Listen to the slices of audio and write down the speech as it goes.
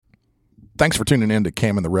Thanks for tuning in to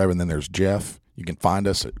Cam and the Rev, and then there's Jeff. You can find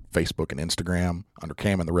us at Facebook and Instagram under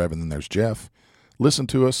Cam and the Rev, and then there's Jeff. Listen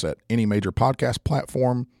to us at any major podcast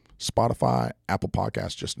platform, Spotify, Apple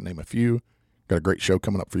Podcasts, just to name a few. Got a great show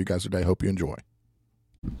coming up for you guys today. Hope you enjoy.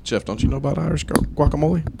 Jeff, don't you know about Irish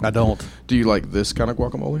guacamole? I don't. Do you like this kind of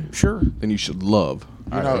guacamole? Sure. Then you should love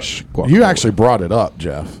Irish guacamole. You actually brought it up,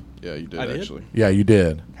 Jeff. Yeah, you did, I did? actually. Yeah, you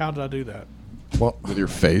did. How did I do that? Well, With your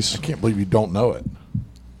face. I can't believe you don't know it.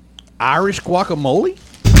 Irish guacamole?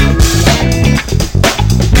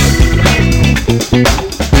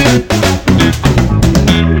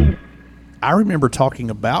 I remember talking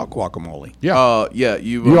about guacamole. Yeah. Yeah,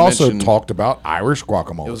 you also mentioned talked about Irish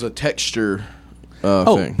guacamole. it was a texture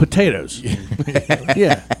thing. Potatoes.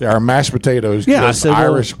 Yeah. Yeah, our mashed potatoes. Yeah, I just said,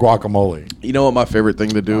 well- Irish guacamole. You know what my favorite thing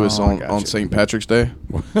to do is on St. Patrick's Day?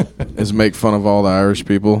 Is make fun of all the Irish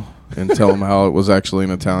people and tell them how it was actually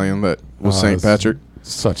an Italian that was St. Patrick.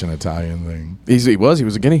 Such an Italian thing. He was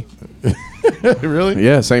a guinea. Really?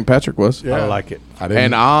 Yeah, St. Patrick was. Yeah. I like it. I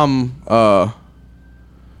didn't. And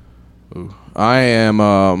I am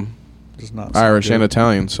Does not sound Irish good. and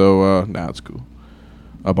Italian, so nah, it's cool.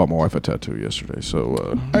 I bought my wife a tattoo yesterday,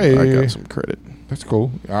 so Hey. I got some credit. That's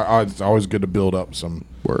cool. It's always good to build up some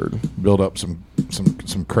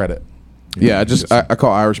credit. Yeah, I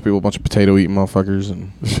call Irish people a bunch of potato eating motherfuckers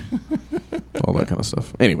and all that kind of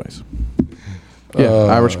stuff. Anyways, yeah,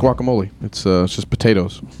 Irish guacamole. It's just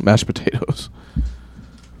potatoes, mashed potatoes.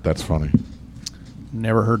 That's funny.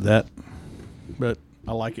 Never heard that, but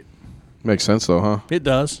I like it. Makes sense though, huh? It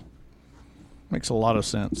does. Makes a lot of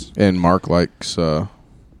sense. And Mark likes. I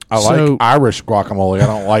like Irish guacamole. I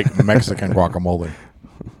don't like Mexican guacamole.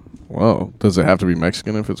 Well, does it have to be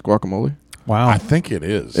Mexican if it's guacamole? Wow. I think it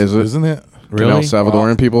is. Is it? Isn't it? Can El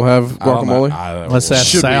Salvadoran people have guacamole? I don't know. Let's ask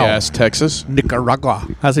Should we Sal. ask Texas? Nicaragua.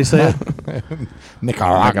 How's he say it?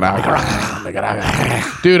 Nicaragua.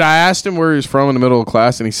 Dude, I asked him where he was from in the middle of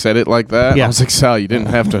class, and he said it like that. Yeah. I was like, Sal, you didn't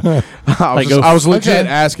have to. Like I was legit okay.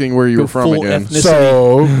 asking where you Go were from full again. ethnicity.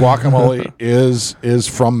 So guacamole is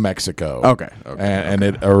from Mexico. Okay. And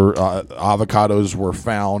avocados were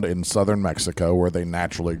found in southern Mexico where they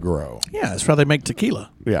naturally grow. Yeah, that's how they make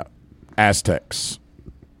tequila. Yeah. Aztecs.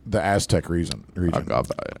 The Aztec region. I got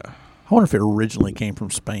that, yeah. I wonder if it originally came from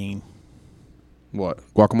Spain. What?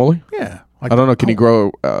 Guacamole? Yeah. I don't know. Can you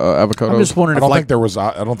grow avocados? I'm just wondering I if don't think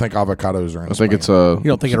I don't think avocados are in I think Spain. it's a you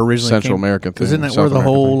don't think it originally Central came, American thing. Because isn't that South where the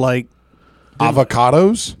American whole, thing. like...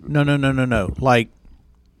 avocados? No. Like,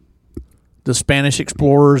 the Spanish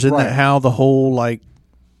explorers, isn't Right. that how the whole, like...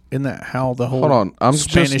 Isn't that how the whole Hold on, I'm just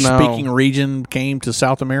Spanish-speaking now- region came to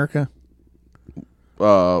South America?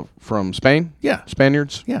 From Spain? Yeah.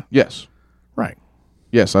 Spaniards? Yeah. Yes. Right.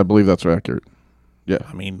 Yes, I believe that's accurate. Yeah.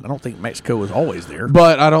 I mean, I don't think Mexico was always there.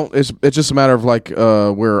 But I don't. It's just a matter of like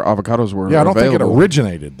where avocados were. Yeah, I don't think it available.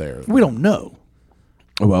 originated there. We don't know.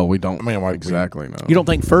 Well, we don't. I mean, like, exactly know. You don't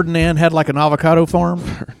think Ferdinand had, like, an avocado farm?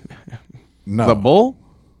 No. the bull?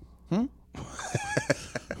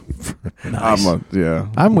 Nice. Yeah.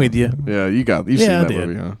 I'm with you. Yeah, you've Yeah, seen I that did.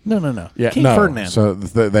 movie, huh? No. Yeah, King no. Ferdinand. So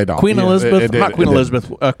they don't. Queen Yeah, Elizabeth. it did- Not Queen it did.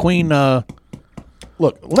 Elizabeth. Queen...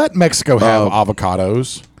 Look, let Mexico have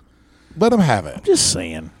avocados. Let them have it. just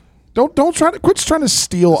saying. Don't quit trying to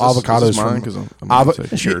steal avocados Is this mine? from. 'Cause I'm gonna take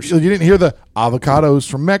it. It's yours. You didn't hear the avocados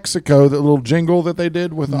from Mexico? The little jingle that they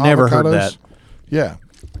did with Never avocados. heard that. Yeah,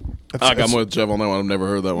 I'm with Jeff on that one. I've never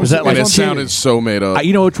heard that one. Was that like and it a- sounded so made up.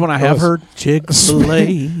 You know which one I have was- heard?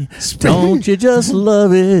 Chick-fil-A. Don't you just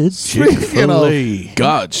love it? Speaking Chick-fil-A.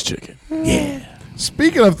 God's chicken. Yeah.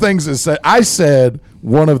 Speaking of things that said, I said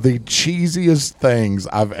one of the cheesiest things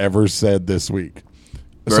I've ever said this week.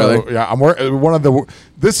 So Really? yeah,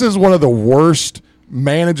 this is one of the worst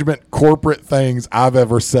management corporate things I've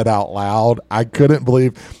ever said out loud. I couldn't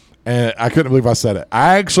believe I said it.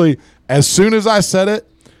 I actually, as soon as I said it,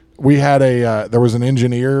 we had there was an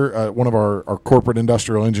engineer, one of our corporate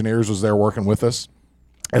industrial engineers was there working with us.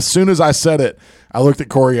 As soon as I said it, I looked at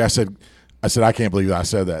Corey. I said, I can't believe I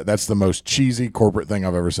said that. That's the most cheesy corporate thing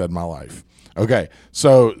I've ever said in my life. Okay,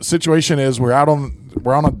 so situation is we're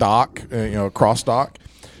on a dock, a cross dock,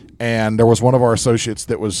 and there was one of our associates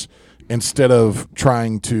that was, instead of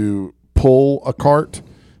trying to pull a cart,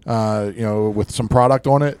 with some product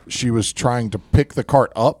on it, she was trying to pick the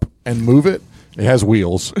cart up and move it. It has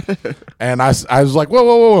wheels, and I was like,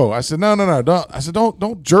 whoa! I said, no, don't. I said,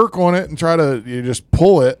 don't jerk on it and try to just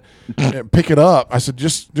pull it and pick it up. I said,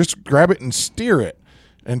 just grab it and steer it.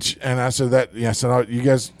 And I said I said, oh, you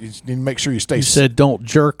guys you need to make sure you stay. You said don't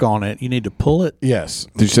jerk on it. You need to pull it. Yes.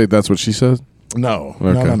 Did you say that's what she said? No.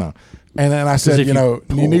 Okay. No. And then I said, if you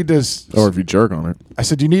you need to. Or if you jerk on it. I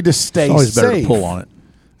said you need to stay It's always safe. better to pull on it.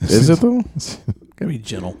 Is it though? Gotta be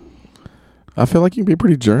gentle. I feel like you can be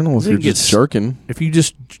pretty gentle if You you're can just jerking. If you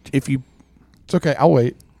It's okay. I'll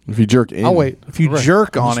wait. If you jerk in. I'll wait. If you Right.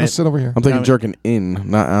 jerk I'm on just gonna it, sit over here. I'm thinking No, jerking in,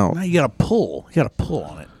 not out. now you gotta pull. You gotta pull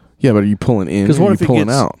on it. Yeah, but are you pulling in? Because or what are if you it pulling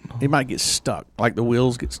gets out? It might get stuck, like the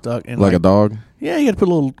wheels get stuck. And Like a dog? Yeah, you gotta put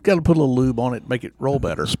a little lube on it, make it roll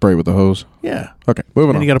better. Spray with the hose. Yeah, Okay, moving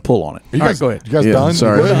and on. you gotta pull on it. You All guys, right, go ahead. You guys Yeah, done?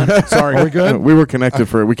 sorry. You good? Sorry. Are we good? We were connected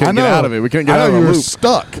for it. We couldn't get out of it. We couldn't get I out know of you the were loop.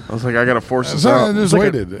 stuck. I was like, I got to force this So I out. just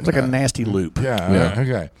waited. It's like a nasty loop. Yeah.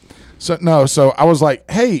 Okay. So I was like,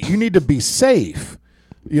 hey, you need to be safe.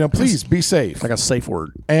 Please be safe. Like a safe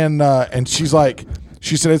word. And she's like,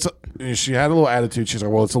 she said she had a little attitude. She's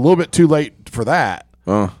like, well, it's a little bit too late for that.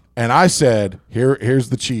 And I said, here's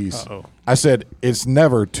the cheese. Uh-oh. I said, it's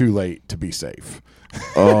never too late to be safe.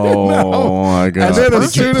 Oh my god! And then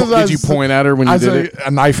as soon as did you point at her when you did it? A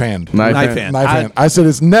knife hand. Knife hand. Knife hand. I said,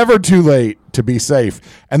 it's never too late to be safe.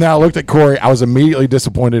 And then I looked at Corey. I was immediately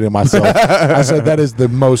disappointed in myself. I said, that is the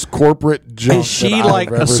most corporate junk. Is she that like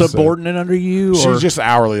I've ever a subordinate under you? Or? She's just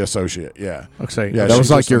hourly associate. Yeah. Okay. Yeah, That was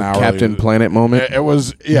she's like just your an hourly- Captain Planet moment. It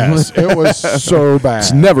was, yes. It was so bad.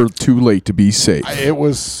 It's never too late to be safe. It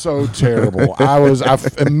was so terrible. I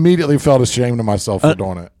immediately felt ashamed of myself for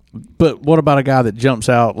doing it. But what about a guy that jumps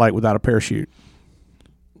out like without a parachute?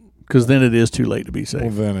 Because then it is too late to be safe.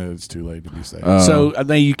 Well, then it's too late to be safe. So I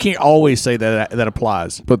mean, you can't always say that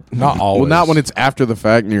applies. But Not Well, always. not when it's after the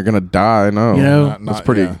fact and you're gonna die. No, You know? that's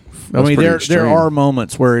pretty. yeah. That's I mean, pretty there extreme. are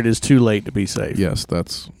moments where it is too late to be safe. Yes,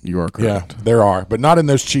 you are Yeah, correct. there are, but not in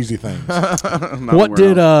those cheesy things.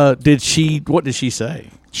 What did she say?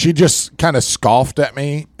 She just kind of scoffed at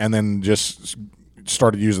me and then just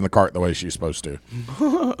started using the cart the way she's supposed to.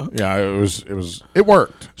 Yeah, it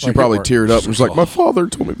worked. She Like, probably it worked. teared up and was like, "My father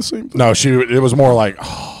told me the same thing." No, it was more like,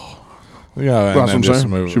 oh, yeah. And That's what then I'm just saying.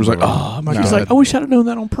 move- She was like, move "Oh, on. my No. She's like, I wish I'd have known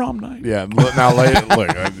that on prom night. Yeah. Now,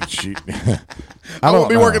 look, she. I won't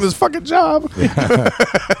be know. working this fucking job.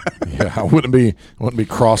 Yeah, I woun't be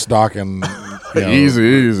cross docking.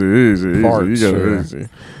 Easy. Parts, You got it yeah. easy.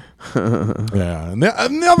 Yeah, and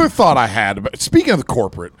the other thought I had about, speaking of the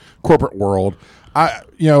corporate world,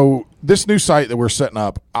 this new site that we're setting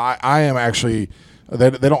up, I am actually they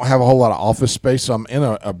don't have a whole lot of office space, so I'm in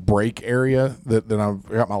a break area that I've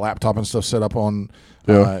got my laptop and stuff set up on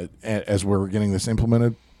as we're getting this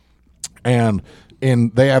implemented, and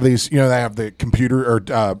they have these, they have the computer or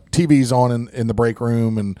TVs on in the break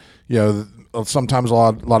room, and sometimes a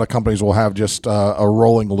lot of companies will have just a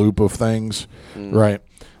rolling loop of things, right?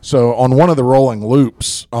 So on one of the rolling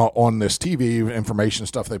loops on this TV information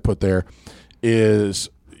stuff they put there is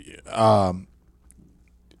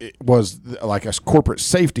it was like a corporate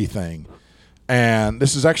safety thing. And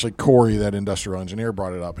this is actually Corey, that industrial engineer,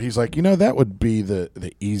 brought it up. He's like, that would be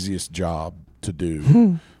the easiest job to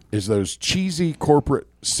do is those cheesy corporate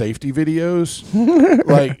safety videos.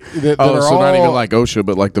 Like that Oh, are so all, not even like OSHA,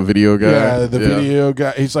 but like the video guy. yeah, the video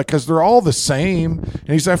guy. He's like, because they're all the same, and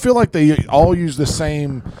he said, I feel like they all use the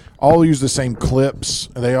same clips.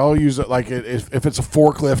 They all use it like if it's a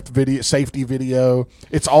forklift video, safety video,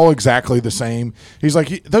 it's all exactly the same. He's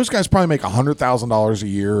like, those guys probably make $100,000 a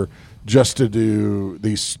year just to do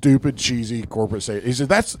these stupid, cheesy corporate safety. He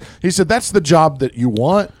said that's the job that you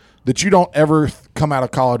want. That you don't ever come out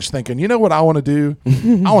of college thinking, you know what I want to do?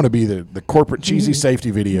 I want to be the corporate cheesy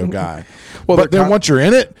safety video guy. Well, but then once you're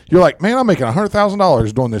in it, you're like, man, I'm making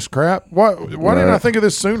 $100,000 doing this crap. Why didn't I think of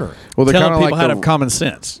this sooner? Well, they're Telling kind of people like how to have common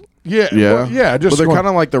sense. Yeah, yeah, well, yeah. Just But they're going- kind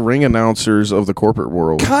of like the ring announcers of the corporate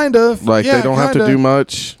world. kind of Like yeah, they don't have to kinda. do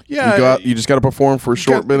much. Yeah. you just got to perform for a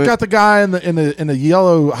short minute. Got the guy in the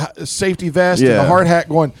yellow safety vest and Yeah. the hard hat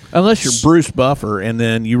going. Unless you're Bruce Buffer, and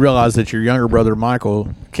then you realize that your younger brother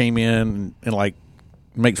Michael came in and like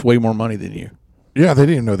makes way more money than you. Yeah, they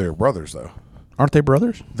didn't even know they were brothers though. Aren't they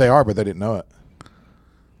brothers? They are, but they didn't know it.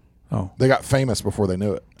 Oh, They got famous before they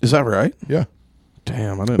knew it. Is that right? Yeah.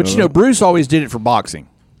 Damn, I didn't. but know you know, that. Bruce always did it for boxing.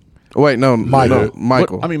 Wait, no, Michael. no,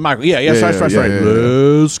 Michael. What- I mean, Michael. Yeah, Yeah, that's yeah, right. yeah.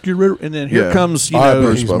 Let's get rid of. And then here Yeah. comes He's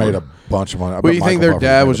Buffer. made a bunch of money. I But bet you Michael think their Buffer's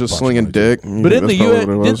dad made was a just bunch of slinging money, dick? too. But in That's the probably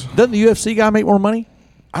what it was. doesn't the UFC guy make more money?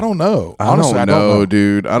 I don't know. I Honestly, don't I don't know,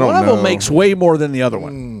 dude. I don't One know. of them makes way more than the other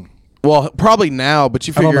one. Well, probably now, but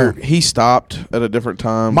you I don't figure know. he stopped at a different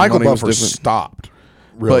time. Michael Money was Buffer different. stopped.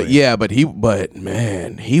 Really. But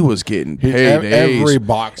man, he was getting He- paid every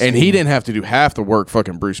boxing- and he didn't have to do half the work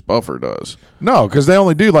fucking Bruce Buffer does. No, because they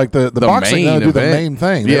only do like the boxing. They main only do the event. main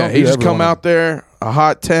thing. They Yeah, don't he do just come everyone. out there a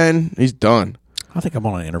hot 10. He's done. I think I'm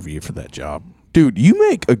on an interview for that job. Dude, you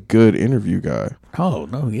make a good interview guy. Oh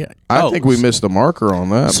no, yeah. I think we missed the marker on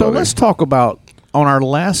that. So buddy. let's talk about on our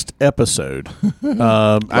last episode,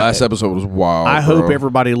 Last episode was wild. I bro. hope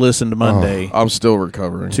everybody listened Monday. I'm still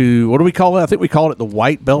recovering. To what do we call it? I think we called it the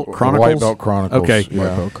White Belt Chronicles. White Belt Chronicles. Okay. Yeah.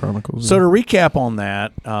 White Belt Chronicles. So to recap on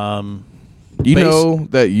that, you know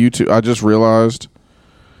that YouTube. I just realized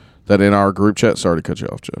that in our group chat. Sorry to cut you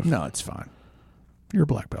off, Jeff. no, it's fine. You're a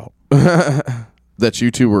black belt. That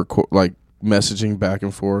you two were like messaging back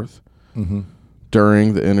and forth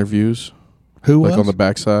during the interviews. Who Like was? on the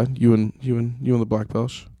backside, you and the black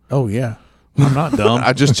belts. Oh yeah, I'm not dumb.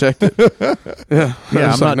 I just checked it. Yeah,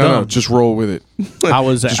 Yeah, I'm not no, dumb. just roll with it. I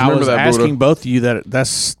was Just I remember was that, asking Buddha. both of you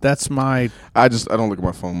that's my I don't look at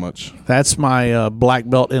my phone much. black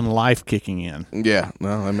belt in life kicking in. Yeah,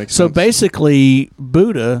 no, that makes So sense. basically,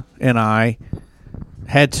 Buddha and I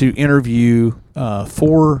had to interview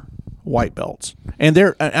 4 white belts, and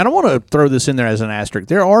I don't want to throw this in there as an asterisk.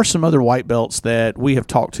 There are some other white belts that we have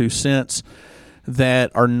talked to since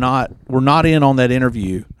that were not in on that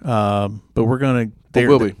interview, but we're gonna.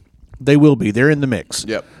 will be. They will be. They're in the mix.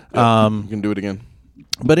 Yep. You can do it again.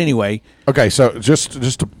 But anyway, Okay, so just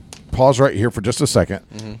to pause right here for just a second.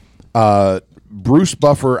 Bruce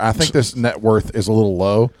Buffer, I think this net worth is a little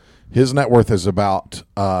low. His net worth is about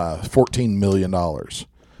 $14 million.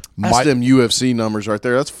 That's them UFC numbers right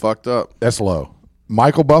there. That's fucked up. That's low.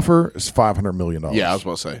 Michael Buffer is $500 million. Yeah, I was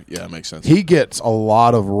about to say. Yeah, that makes sense. He gets a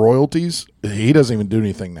lot of royalties. He doesn't even do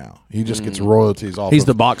anything now. He just gets royalties off. he's of,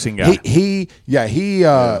 the boxing guy.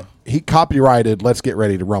 He copyrighted "Let's Get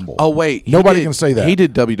Ready to Rumble." Oh wait, nobody can say that. He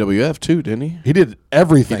did WWF too, didn't he? He did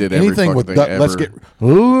everything. He did every Anything with fucking thing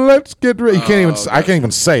let's get ready. You can't even. I can't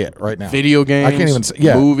even say it right now. Video games, I can't even say.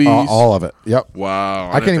 Yeah, movies, all of it. Yep.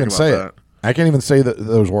 Wow, I can't even say it. I can't even say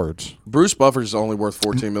those words. Bruce Buffer's only worth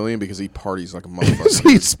 $14 million because he parties like a motherfucker.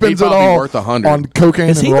 He spends He'd it probably all worth 100 on cocaine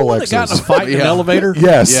Is and he the one that got in a Rolexes. fight in an Yeah. elevator?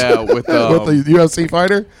 Yes. Yeah, with with the UFC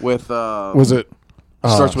fighter. with Was it?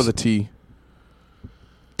 starts with a T.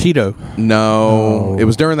 Tito No, it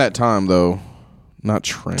was during that time though. Not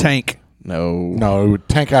Trent. Tank. No,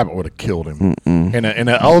 Tank Abbott would have killed him in an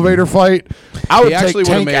elevator fight. I would actually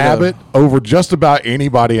take would've Tank made Abbott over just about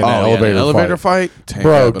anybody in an elevator fight. Tank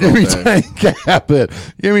Bro, Abbott give all me day. Tank Abbott.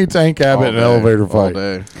 Give me Tank Abbott in an All day. elevator All fight.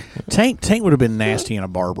 day. Tank would have been nasty in a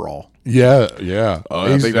bar brawl. Yeah.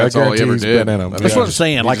 I think that's all he guarantee ever he's did. been in 'em. That's what I'm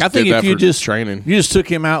saying. He Like just I think did if that you for just training. you just took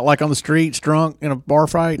him out like on the streets drunk in a bar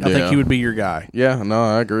fight, I think Yeah. he would be your guy. Yeah, no,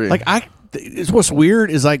 I agree. Like it's what's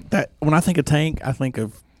weird is like that when I think of Tank, I think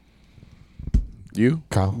of you.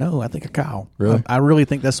 Kyle. no, I think of Kyle. Really? I really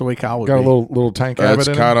think that's the way Kyle would Got a be. little Tank Abbott That's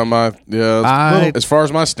in kind him. of my I- as far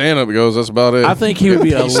as my stand up goes, that's about it. I think he would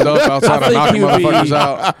be a Stuff outside I of think knocking he would be motherfuckers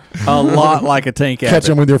out. a lot like a Tank Abbott. Catch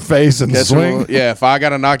him with your face and Catch swing. him. Yeah, if I got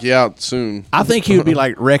to knock you out soon. I think he would be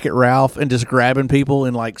like Wreck-It Ralph and just grabbing people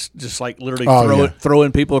and like just like literally Oh, yeah.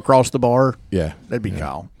 throwing people across the bar. Yeah. That'd be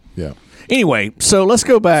Kyle. Yeah. Anyway, so let's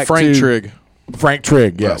go back Frank to Trigg. Frank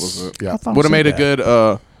Trigg, That yes. was it. Yeah. I thought Would have I made a said that.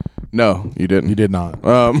 good. No, you didn't. You did not.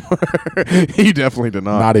 He definitely did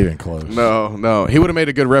not. Not even close. No. He would have made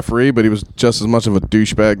a good referee, but he was just as much of a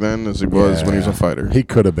douchebag then as he was when he was a fighter. He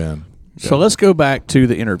could have been. So let's go back to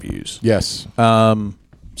the interviews. Yes.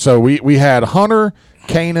 So we had Hunter,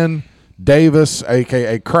 Kanan, Davis,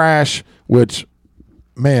 aka Crash, which,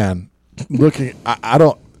 man, looking, I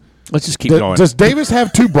don't. Let's just keep going. Does Davis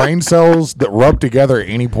have 2 brain cells that rub together at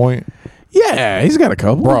any point? Yeah, he's got a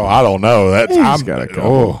couple. Bro, I don't know. That's He's got a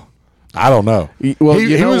couple. I don't know. Well,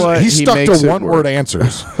 you know what? He He stuck makes to it one-word work.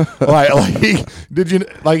 answers. I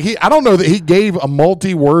don't know that he gave a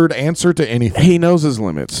multi-word answer to anything. He knows his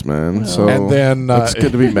limits, man. So And then, it's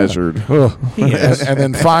good to be measured. And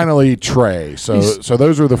then finally Trey. So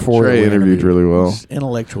those were the 4 Trey that we interviewed really well.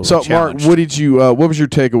 Intellectual. So, Mark, challenged. what did you? What was your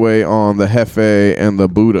takeaway on the Hefe and the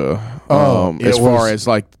Buddha? As far as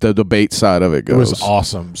like the debate side of it goes, It was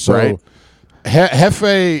awesome. So Right.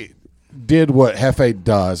 Hefe did what Hefe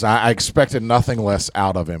does. I expected nothing less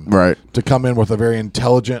out of him. Right. To come in with a very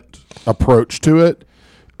intelligent approach to it.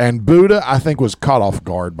 And Buddha, I think, was caught off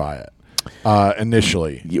guard by it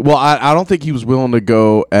initially. Well, I don't think he was willing to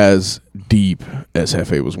go as deep as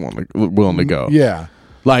Hefe was willing to go. Yeah.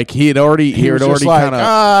 Like he had already was just kind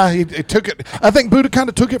of. he took it. I think Buddha kind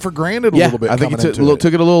of took it for granted a little bit. I think he coming took into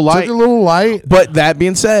it a little light. Took it a little light. But that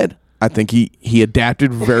being said, I think he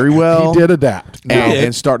adapted very well. He did adapt.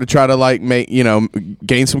 and start to try to like make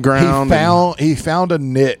gain some ground. He found a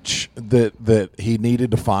niche that he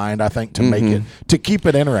needed to find. I think to make it to keep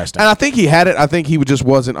it interesting. And I think he had it. I think he just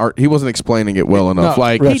wasn't explaining it well enough. No,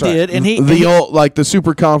 Like that's he did, and old like the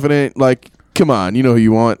super confident like. Come on, you know who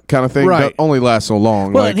you want kind of thing. Right. That only lasts so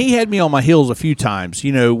long. Well, like, and he had me on my heels a few times,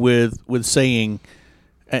 with saying,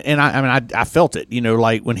 and I felt it.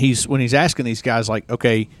 Like when he's asking these guys, like,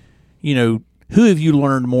 okay, who have you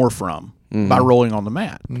learned more from by rolling on the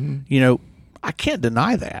mat? I can't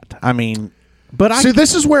deny that. I mean, but see,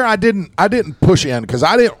 this is where I didn't push in because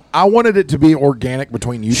I wanted it to be organic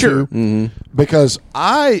between you two because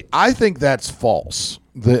I think that's false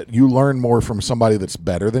that you learn more from somebody that's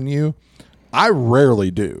better than you. I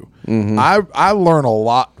rarely do. I learn a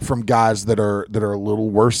lot from guys that are a little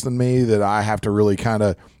worse than me that I have to really kind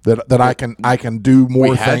of that I can do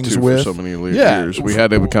more things with. For so many years, we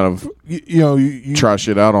had to kind of try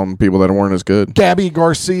shit out on people that weren't as good. Gabby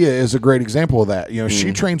Garcia is a great example of that.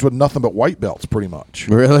 She trains with nothing but white belts, pretty much.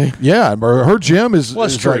 Really? Yeah, her gym is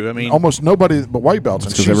true. Like I mean, almost nobody but white belts,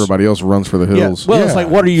 because everybody else runs for the hills. Well, it's like,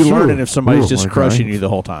 what are you learning if somebody's just crushing you the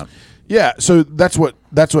whole time? Yeah, so that's what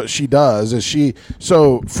she does.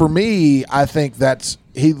 So for me, I think that's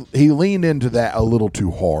he leaned into that a little too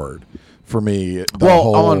hard for me.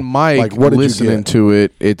 On Mike, listening to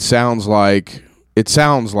it, it sounds like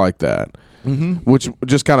that, which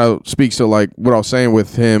just kind of speaks to like what I was saying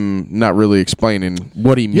with him not really explaining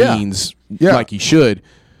what he means like he should.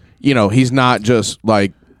 He's not just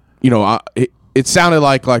like it sounded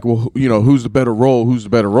like well, who's the better role? Who's the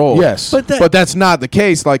better role? Yes, but that's not the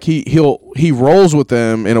case. Like he rolls with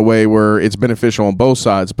them in a way where it's beneficial on both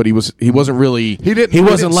sides. But he wasn't really he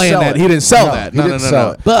wasn't laying that. He didn't sell that.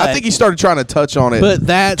 No. But I think he started trying to touch on it. But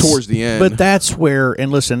that's towards the end. But that's where,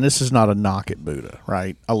 and listen, this is not a knock at Buddha,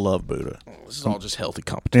 right? I love Buddha. This is all just healthy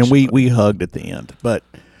competition. And we hugged at the end, but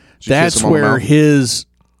that's where his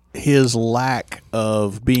lack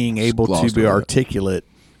of being able to be articulate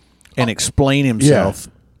and explain himself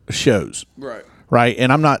shows. Right.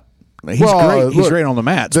 And I'm not. He's great. He's great on the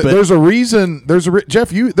mats. But there's a reason. Jeff.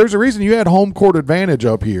 There's a reason you had home court advantage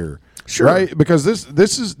up here. Sure. Right. Because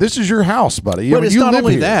this is your house, buddy. But it's not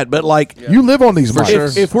only that. But like you live on these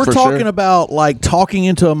mics. If we're talking about like talking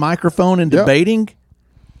into a microphone and debating.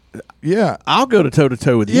 Yeah, I'll go to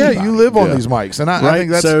toe with you. Yeah, you live on these mics, and I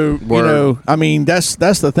think that's so. I mean, that's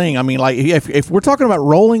the thing. I mean, like if we're talking about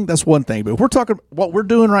rolling, that's one thing. But if we're talking what we're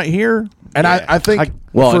doing right here, and I think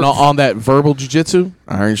on that verbal jiu-jitsu,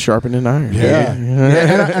 iron sharpening iron. Yeah,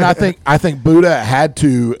 and I think Buddha had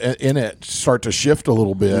to in it start to shift a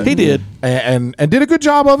little bit. He did, and did a good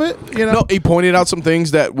job of it. No, he pointed out some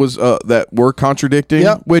things that was that were contradicting.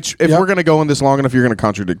 Yep. Which if we're going to go in this long enough, you're going to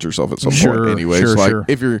contradict yourself at some point, anyways.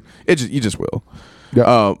 If you're, you just will.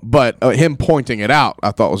 Yeah. But him pointing it out,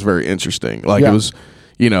 I thought was very interesting. Like it was,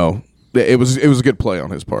 it was a good play on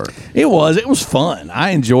his part. It was fun.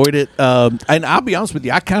 I enjoyed it. And I'll be honest with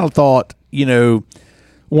you, I kind of thought,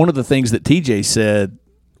 one of the things that TJ said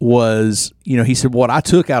was, he said what I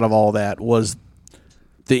took out of all that was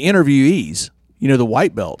the interviewees. The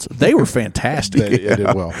white belts, they were fantastic. They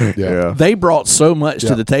did well. Yeah. They brought so much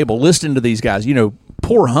to the table. Listening to these guys,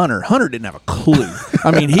 poor Hunter. Hunter didn't have a clue. I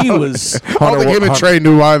mean, he was. I don't think him and Trey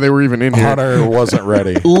knew why they were even in here. Hunter wasn't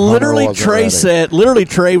ready. Literally, Trey said. Literally,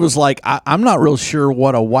 Trey was like, "I'm not real sure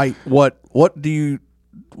what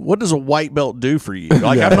does a white belt do for you?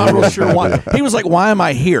 Like, I'm not real sure why." He was like, "Why am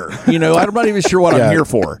I here? I'm not even sure what I'm here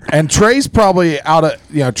for." And Trey's probably out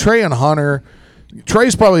of Trey and Hunter.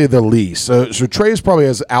 Trey's probably the least. So Trey's probably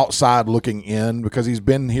as outside looking in because he's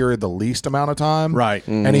been here the least amount of time. Right.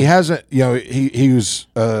 Mm-hmm. And he hasn't, he was,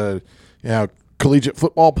 collegiate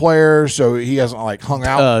football player, so he hasn't like hung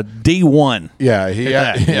out. D1. Yeah.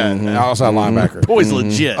 Outside linebacker. Boy's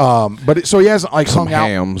legit. But so he hasn't like Some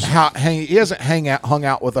hams. He hasn't hung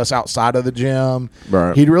out with us outside of the gym.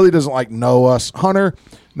 Right. He really doesn't like know us.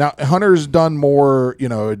 Hunter's done more,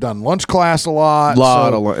 done lunch class a lot.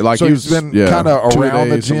 So he's been kind of around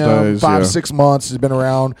the gym 5-6 months. He's been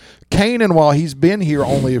around. Kanan, while he's been here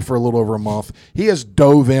only for a little over a month, he has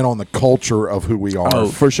dove in on the culture of who we are. Oh,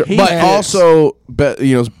 for sure. But also,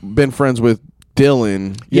 been friends with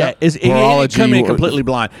Dylan. Yeah, he didn't come in completely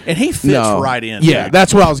blind, and he fits right in. Yeah,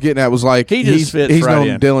 that's what I was getting at. Was like he's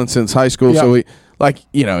known Dylan since high school, so he.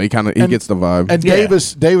 He gets the vibe. And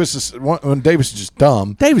Davis when Davis is just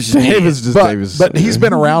dumb. Davis. But he's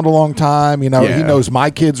been around a long time. He knows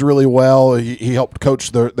my kids really well. He helped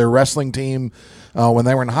coach their wrestling team when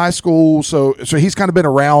they were in high school. So he's kind of been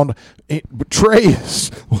around. But Trey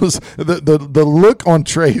was the look on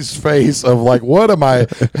Trey's face of like, what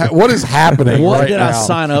is happening? What right did now? I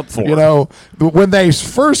sign up for? When they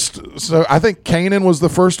first. So I think Kanan was the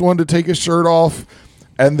first one to take his shirt off.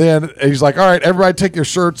 And then he's like, all right, everybody take your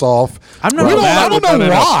shirts off. I don't know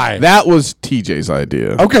why. That was TJ's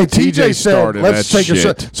idea. Okay, TJ said, let's take your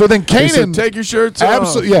shirt. So then Kanan, take your shirts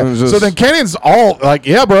absolutely, off. Yeah. So then Kanan's all like,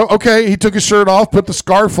 yeah, bro, okay. He took his shirt off, put the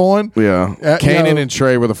scarf on. Yeah. Kanan and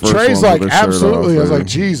Trey were the first Trey's ones like, absolutely. I was like,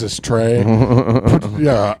 Jesus, Trey.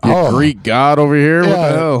 Yeah. Greek god over here. What the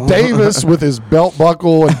hell? Davis with his belt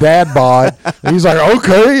buckle and dad bod. And he's like,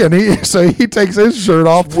 okay. And he takes his shirt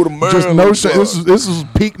off. What a man. Just no shirt. This is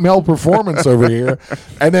peak male performance over here.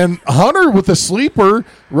 And then Hunter with the sleeper,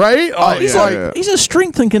 right? He's a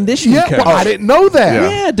strength and conditioning coach. Well, I didn't know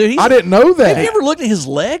that. Yeah, dude. I didn't know that. Have you ever looked at his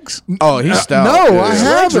legs? Oh, he's stout. No, I His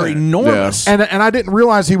haven't. legs are enormous. And I didn't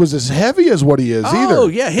realize he was as heavy as what he is either. Oh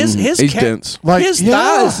yeah, his he's dense. Like, his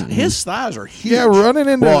thighs are huge. Yeah, running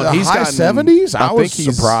into the high 70s. I was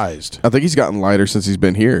surprised. I think he's gotten lighter since he's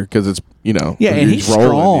been here because it's and he's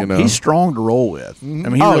rolling, strong. He's strong to roll with. I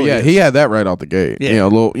mean, he had that right out the gate. Yeah.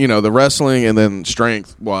 The wrestling and then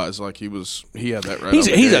strength wise, like he had that right.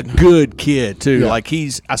 He's a good kid too. Yeah. Like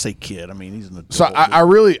I say kid. I mean, he's an adult. So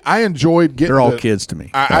I enjoyed getting. They're all kids to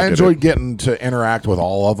me. I enjoyed getting to interact with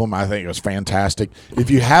all of them. I think it was fantastic.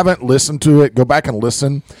 If you haven't listened to it, go back and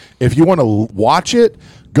listen. If you want to watch it,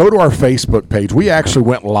 go to our Facebook page. We actually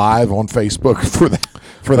went live on Facebook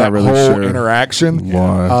for that really whole interaction.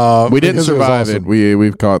 Why? We didn't survive awesome. it.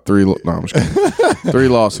 We've caught 3. No, I'm just kidding. 3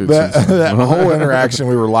 lawsuits. That whole interaction,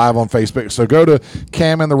 we were live on Facebook. So go to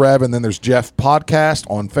Cam and the Rev, and then there's Jeff Podcast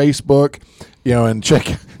on Facebook. And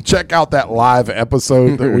check out that live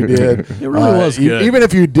episode that we did. It really was good. Even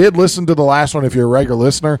if you did listen to the last one, if you're a regular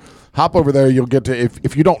listener, hop over there. You'll get to,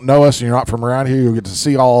 if you don't know us and you're not from around here, you'll get to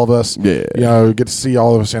see all of us. Yeah. You get to see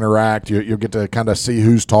all of us interact. You'll get to kind of see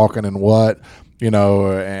who's talking and what.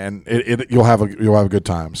 And you'll have a good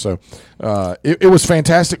time. So it was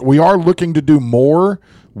fantastic. We are looking to do more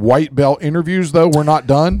white belt interviews, though. We're not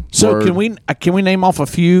done. So can we name off a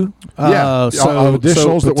few?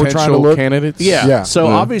 Additionals that we're trying to look candidates. Yeah. So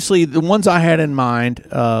obviously the ones I had in mind.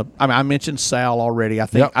 I mentioned Sal already. I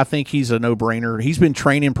think he's a no-brainer. He's been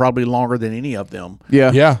training probably longer than any of them.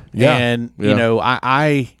 Yeah. And you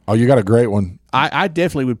got a great one. I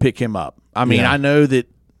definitely would pick him up. I mean, I know that.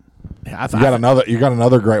 You got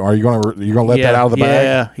another great one. Are you going to let that out of the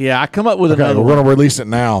bag? Yeah. I come up with another. We're going to release it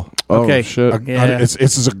now. Okay. Shit.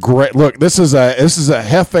 This is a great look. This is a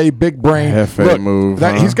Hefe big brain move.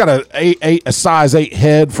 He's got a size 8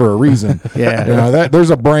 head for a reason. Yeah. There's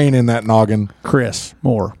a brain in that noggin. Chris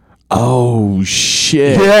Moore. Oh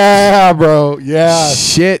shit. Yeah, bro. Yeah.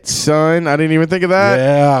 Shit, son. I didn't even think of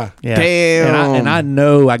that. Yeah. Damn. And I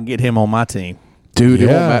know I can get him on my team. Dude,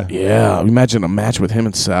 imagine a match with him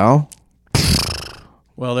and Sal.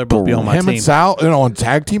 Well, they'll both be on my team. Him and Sal on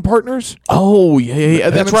tag team partners? Oh, yeah.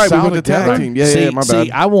 That's right. We went to tag team. Yeah, my bad.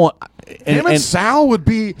 See, I want... Him and Sal would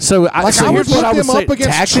be... I would here's put what I would them say, up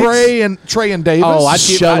against tactics? Trey and Davis. Oh, I'd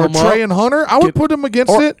shell them up. Trey and Hunter. I would put them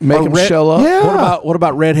against it. Make them shell up. Yeah. What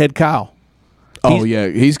about Redhead Kyle?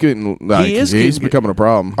 He's getting... He's becoming a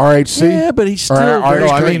problem. RHC? Yeah, but he's still...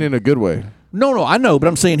 I mean in a good way. No, I know, but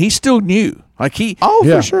I'm saying he's still new. Like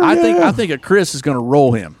for sure. I think a Chris is going to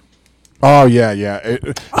roll him. Oh yeah.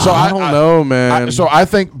 So I don't know, man. I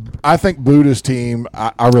think Buddha's team.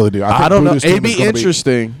 I really do. I don't know. Buddha's It'd team be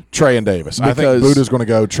interesting. Trey and Davis. I think Buddha's going to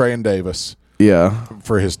go Trey and Davis. Yeah,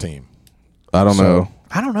 for his team. I don't know.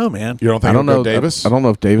 I don't know, man. You don't think? I don't know Davis. I don't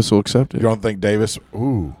know if Davis will accept it. You don't think Davis?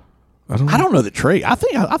 Ooh. I don't know that Trey. I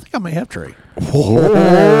think I may have Trey.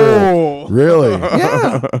 Oh, really?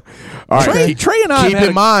 Yeah. All right. Trey and I keep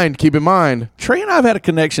in mind. Trey and I have had a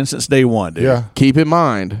connection since day one, dude. Yeah. Keep in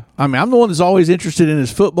mind. I mean, I'm the one that's always interested in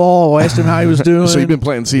his football. I asked him how he was doing. So you've been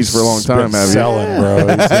planting seeds for a long time, have you? Selling, bro.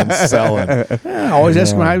 He's been selling. Yeah, I always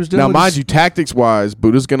ask him how he was doing. Now, mind you, tactics wise,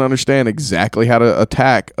 Buddha's gonna understand exactly how to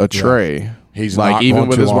attack a Trey. He's like not even going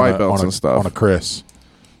with to his on white a- belts on a- and stuff. on a Chris.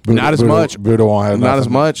 Not as much. Buddha won't have Not as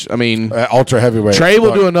nothing. much. I mean, Ultra heavyweight. Trey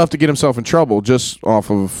will do enough to get himself in trouble just off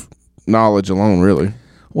of knowledge alone, really.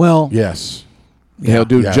 Well, Yes. He'll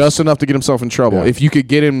do Yes. just enough to get himself in trouble. Yeah. If you could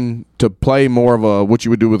get him to play more of a what you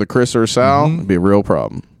would do with a Chris or a Sal, it'd be a real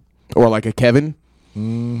problem. Or like a Kevin.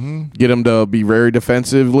 Mm-hmm. Get him to be very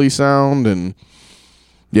defensively sound, and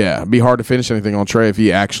it'd be hard to finish anything on Trey if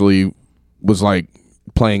he actually was like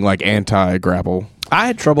playing like anti-grapple. I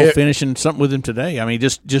had trouble finishing something with him today. I mean,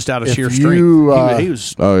 just out of If sheer you, strength. He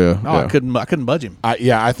was. Oh yeah. I couldn't budge him.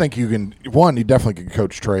 I think you can. One, you definitely can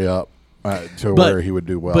coach Trey up to where he would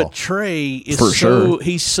do well. But Trey is For sure.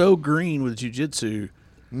 He's so green with jiu-jitsu.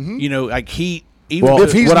 Mm-hmm. You know, like he. Well,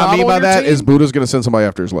 if he's what not I mean on by your that team- is Buddha's going to send somebody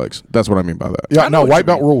after his legs. That's what I mean by that. yeah, no, what white you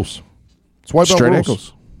belt mean. rules. It's white belt Straight rules.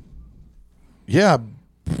 ankles. Yeah,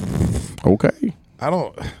 Okay. I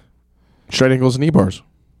don't. Straight ankles and knee bars.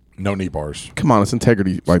 No knee bars. Come on, it's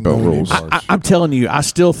integrity white belt rules. I'm telling you, I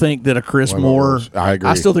still think that a Chris Moore. I agree.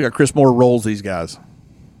 I still think a Chris Moore rolls these guys.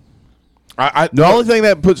 The only thing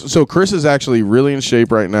that puts Chris is actually really in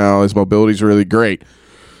shape right now. His mobility's really great.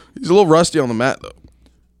 He's a little rusty on the mat though.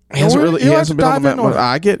 He hasn't been on the mat.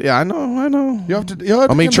 I know. You have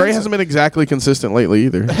to. Trey hasn't been exactly consistent lately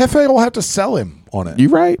either. Hefe will have to sell him on it. You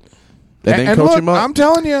right? And then coach him up. I'm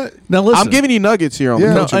telling you. Now listen, I'm giving you nuggets here on the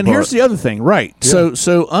coaching and part. here's the other thing, right? Yeah.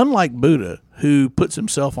 So unlike Buddha, who puts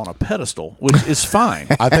himself on a pedestal, which is fine.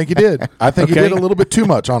 I think he did. I think he did a little bit too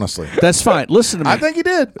much, honestly. That's fine. Listen to me. I think he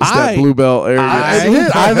did. It's that blue belt area.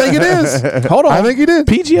 I think it is. Hold on. I think he did.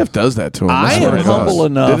 PGF does that to him. I am humble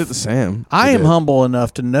enough. Did it to Sam. I am humble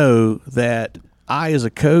enough to know that I, as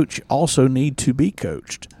a coach, also need to be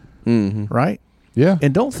coached. Mm-hmm. Right? Yeah.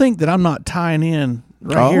 And don't think that I'm not tying in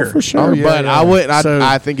here for sure. But I wouldn't.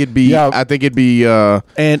 I think it'd be. Yeah. I think it'd be. And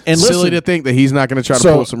silly listen, to think that he's not going to try to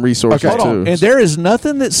pull some resources hold on. too. And there is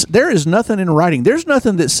nothing in writing. There's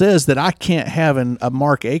nothing that says that I can't have a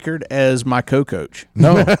Mark Akert as my co-coach.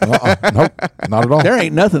 No, nope, not at all. There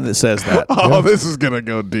ain't nothing that says that. This is going to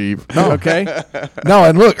go deep. No. Okay. No,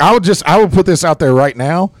 and look, I would put this out there right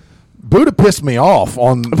now. Buddha pissed me off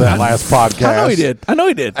on that last podcast. I know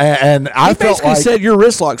he did. And I felt basically like said your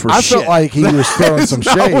wrist locks were I shit. felt like he was throwing some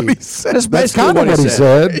shade. That's kind of what he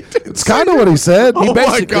said. It's kind of what he said. Oh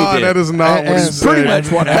my God, that is not what he said. Pretty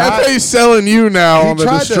much what happened. Hefe's selling you now on the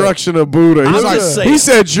destruction of Buddha. He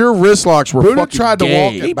said your wrist locks were Buddha fucking tried to gay.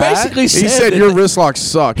 walk it He back. basically He said that your wrist locks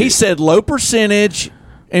suck. He said low percentage,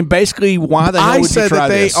 and basically why the hell I would said you try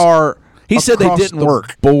that they this? are. He said they across didn't the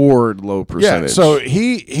work. Board low percentage. Yeah, so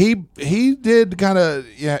he did kind of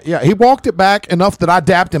he walked it back enough that I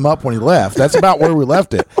dapped him up when he left. That's about where we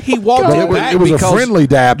left it. He walked But it back it was a because friendly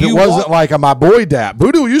dap. It you wasn't like a my boy dap.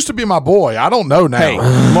 Buddha used to be my boy. I don't know now. Hey,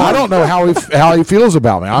 I don't know how he feels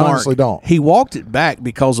about me. I Mark, honestly don't. He walked it back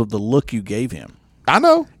because of the look you gave him. I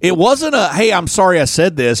know. It wasn't a hey, I'm sorry I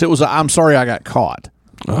said this. It was a I'm sorry I got caught.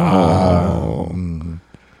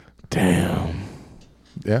 Damn.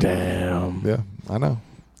 Yeah. Damn. Yeah. I know.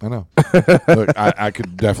 Look, I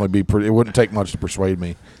could definitely be. It wouldn't take much to persuade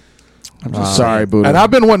me. I'm just sorry, Buddha. And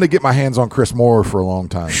I've been wanting to get my hands on Chris Moore for a long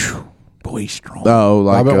time. Boy, he's strong. Oh,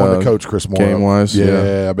 like I've been wanting to coach Chris Moore. Game wise,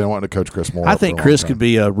 yeah, I've been wanting to coach Chris Moore. I think Chris could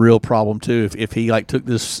be a real problem too if he like took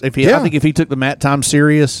this. I think if he took the mat time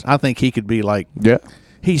serious, I think he could be like. Yeah.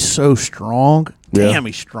 He's so strong. Yeah. Damn,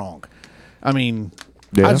 he's strong. I mean,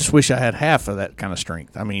 I just wish I had half of that kind of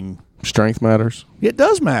strength. I mean, strength matters. it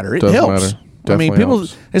does matter. It Does helps. matter. Definitely people.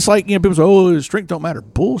 helps. It's like people say, "Oh, strength don't matter."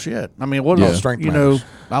 Bullshit. I mean, what else? Strength You matters. know,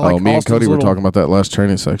 I like. Me and Austin's Cody were little- talking about that last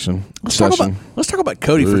training section. Let's talk about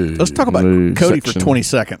Cody for. Let's talk about Cody for 20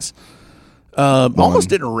 seconds. Almost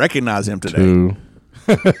didn't recognize him today. 2,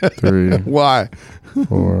 3, Why?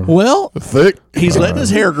 4, Well, Thick. he's letting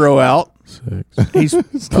his hair grow out. 6.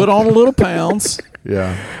 He's put on a little pounds.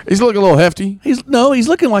 Yeah. He's looking a little hefty. He's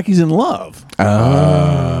looking like he's in love.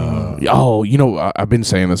 Oh, I've been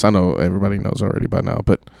saying this. I know everybody knows already by now,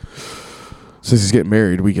 but since he's getting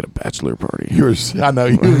married, we get a bachelor party. I know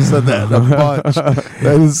you said that a bunch.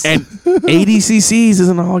 And ADCCs is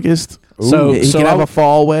in August. So he can have a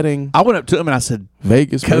fall wedding. I went up to him and I said,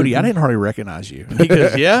 Vegas, Cody, I didn't hardly recognize you. And he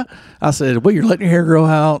goes, yeah. I said, well, you're letting your hair grow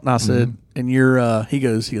out. And I said, and you're, he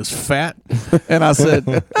goes, fat. And I said,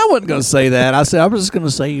 I wasn't going to say that. I said, I was just going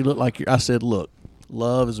to say you look like I said, look,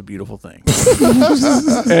 love is a beautiful thing.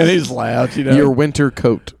 And he's laughed, Your winter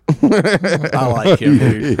coat. I like him,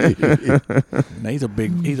 dude. And he's a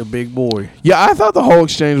big boy. Yeah, I thought the whole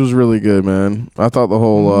exchange was really good, man. I thought the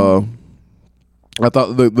whole, I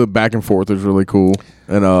thought the back and forth was really cool.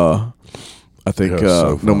 And, I think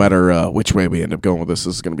no matter which way we end up going with this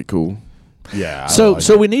is going to be cool. Yeah.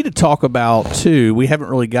 So we need to talk about too. We haven't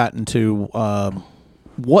really gotten to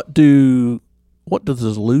what does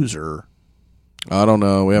this loser? I don't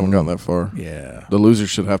know. We haven't gotten that far. Yeah, The loser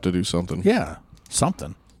should have to do something. yeah,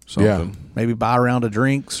 something. Maybe buy a round of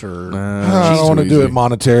drinks or. I don't want to do it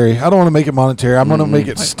monetary. I don't want to make it monetary. I'm going to make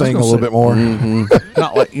it sting a little bit more.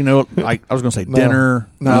 Not like like I was going to say dinner.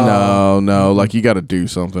 No. Like you got to do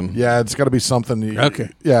something. Yeah, it's got to be something. Okay.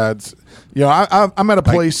 Yeah, it's I'm at a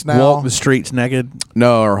place now. Walk the streets naked.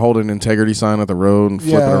 No, or hold an integrity sign at the road and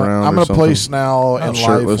flip it around. I'm or at a something. place now in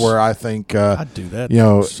shirtless. life where I think I'd do that.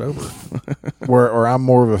 Sober. where I'm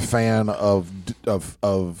more of a fan of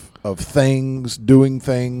things, doing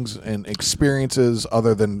things, and experiences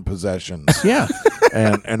other than possessions. Yeah.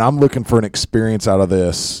 and I'm looking for an experience out of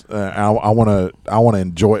this. I want to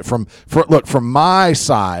enjoy it from my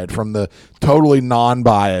side, from the totally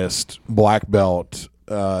non-biased black belt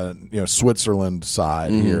Switzerland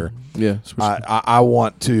side here. Yeah, I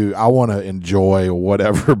want to enjoy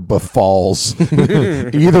whatever befalls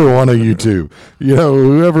either one of you two.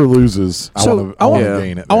 Whoever loses, I want to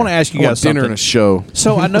gain it. I want to ask you guys dinner something. and a show.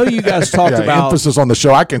 So I know you guys talked about emphasis on the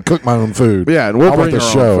show. I can cook my own food. Yeah, and we'll bring the our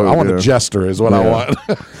own show. food, I want a jester is what I want.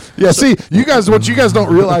 Yeah, see, you guys, what you guys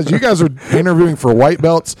don't realize, you guys are interviewing for white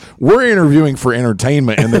belts. We're interviewing for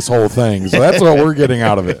entertainment in this whole thing. So that's what we're getting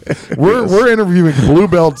out of it. We're interviewing blue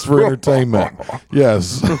belts for entertainment.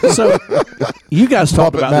 Yes. So you guys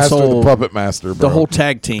talked about this whole puppet master, bro. the whole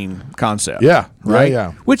tag team concept. Yeah, right.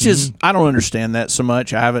 Yeah. Which is I don't understand that so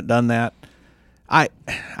much. I haven't done that. I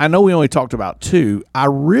know we only talked about 2. I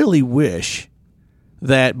really wish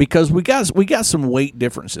that because we got some weight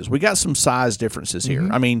differences, we got some size differences here.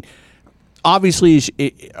 I mean, obviously,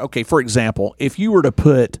 for example, if you were to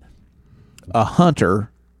put a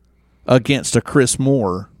Hunter against a Chris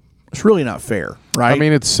Moore, it's really not fair, right? I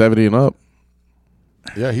mean, it's 70 and up.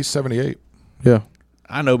 Yeah, he's 78. Yeah.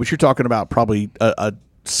 I know, but you're talking about probably a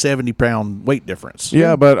 70-pound weight difference.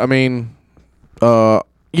 Yeah, but I mean, but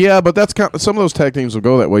that's some of those tag teams will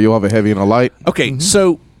go that way. You'll have a heavy and a light. Okay,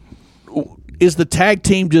 so is the tag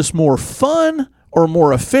team just more fun or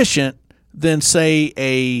more efficient than, say,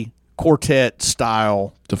 a quartet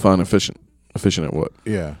style? Define efficient. Efficient at what?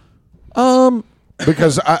 Yeah.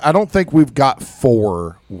 Because I don't think we've got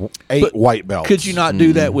 8 white belts. Could you not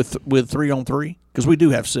do that with 3-on-3? Because we do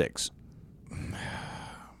have 6.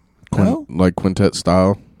 Like quintet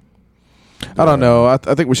style. I don't know. I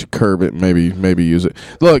think we should curb it. Maybe use it.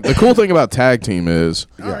 Look, the cool thing about tag team is.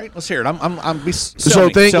 All right, let's hear it. So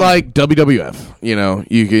think like WWF.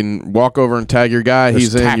 You can walk over and tag your guy.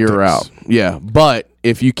 There's he's in. You're out. Yeah, but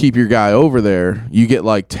if you keep your guy over there, you get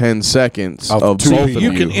like 10 seconds of both of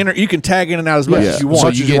you. You can tag in and out as much as you want. So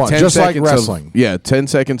you get 10 just like seconds wrestling. 10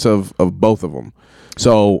 seconds of both of them.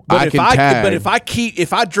 So but I can tag. But if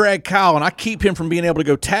I drag Kyle and I keep him from being able to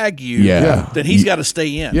go tag you, then he's got to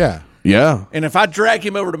stay in. Yeah. Yeah. And if I drag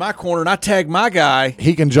him over to my corner and I tag my guy,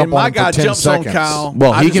 he can jump and my on guy for 10 jumps seconds. on Kyle.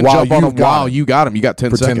 Well, he can jump on him while you got him. You got 10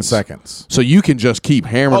 for seconds. 10 seconds. So you can just keep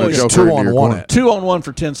hammering the Joker into your corner. 2-on-1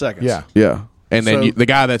 for 10 seconds. Yeah. Yeah. And then the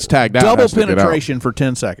guy that's tagged out double has to get out. penetration for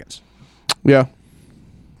 10 seconds. Yeah.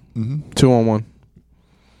 2-on-1.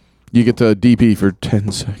 You get the DP for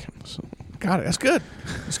 10 seconds. Got it. That's good.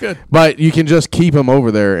 That's good. But you can just keep him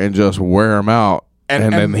over there and just wear him out.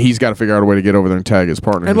 And then he's got to figure out a way to get over there and tag his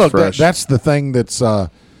partner. And look, that's the thing that's interesting.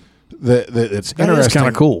 Kind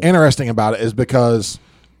of cool. Interesting about it is because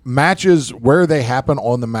matches where they happen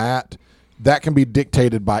on the mat, that can be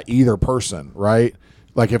dictated by either person, right?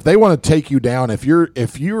 Like if they want to take you down, if you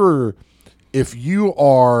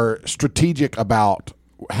are strategic about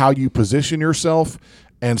how you position yourself,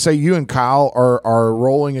 and say you and Kyle are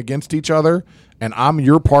rolling against each other, and I'm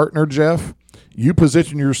your partner, Jeff. You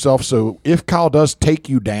position yourself so if Kyle does take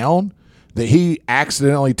you down, that he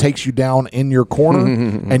accidentally takes you down in your corner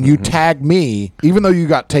and you tag me, even though you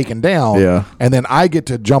got taken down, and then I get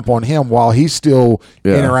to jump on him while he's still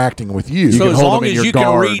interacting with you. So can as hold long him in as your you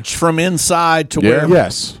guard. can reach from inside to where...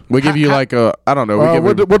 Yes. We give you like a, I don't know.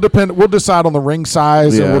 We'll decide on the ring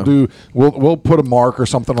size, and we'll put a mark or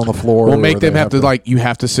something on the floor. We'll make them have to like, you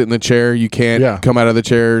have to sit in the chair. You can't come out of the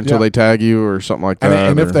chair until they tag you or something like that.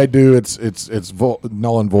 And if they do, it's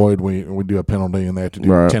null and void. We do a penalty, and they have to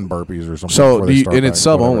do 10 burpees or something. So and it's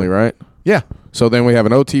sub only, right? Yeah. So then we have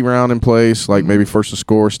an OT round in place, like maybe first to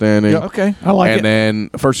score standing. Yeah, okay, I like it. And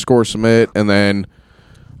then first to score submit, and then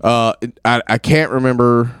I can't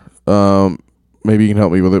remember. Maybe you can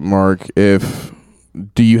help me with it, Mark.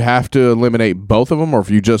 Do you have to eliminate both of them, or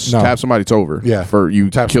if you just tap somebody, it's over? Yeah. For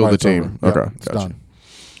you tap kill the team. Yep, okay, it's done.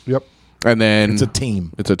 Yep. And then it's a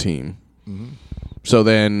team. So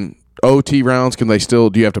then OT rounds, can they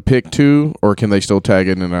still? Do you have to pick 2, or can they still tag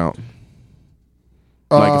in and out?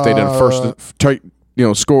 Like if they did a first,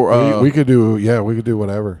 score. We could do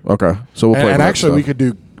whatever. Okay, so we'll play. And actually,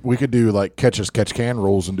 we could do like catch can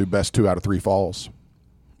rules and do best 2 out of 3 falls.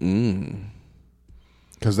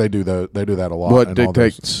 Because they do that a lot. What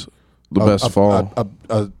dictates the best fall?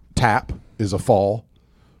 A tap is a fall,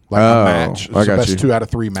 like a match. It's the best 2 out of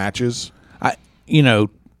 3 matches.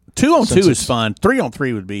 2-on-2 is fun.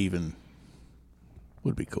 3-on-3 would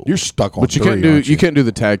be cool. You're stuck on. But you can't do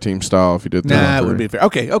the tag team style if you did. It would be fair.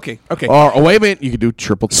 Okay. Or wait a minute, you could do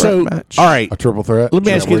triple threat match. All right, a triple threat. Let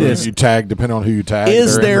me ask you this: you tag depending on who you tag.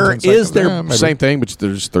 Is there same thing, but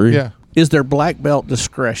there's 3? Yeah. Is there black belt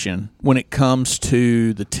discretion when it comes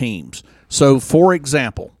to the teams? So, for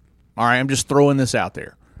example, all right, I'm just throwing this out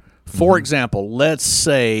there. For example, let's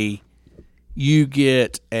say you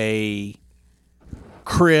get a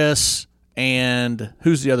Chris and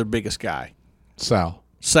who's the other biggest guy? Sal.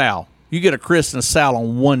 You get a Chris and a Sal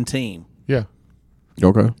on one team. Yeah.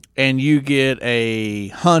 Okay. And you get a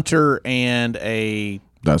Hunter and a...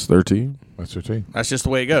 That's their team. That's your team. That's just the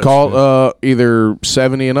way it goes. Call either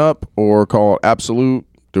 70 and up or call absolute.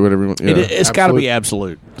 Do whatever you want. Yeah. It's got to be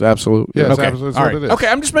absolute. It's absolute. Yeah, Yeah. it's Okay. absolute. That's All what right. it is. Okay,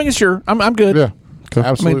 I'm just making sure. I'm good. Yeah. Okay. I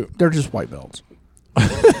Absolute. mean, they're just white belts.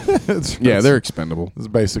 Yeah, they're expendable. It's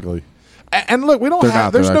basically. And look, we don't They're have.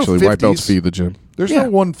 not. There's They're no actually 50s. white belts feed the gym. There's Yeah.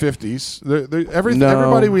 no 150s. No.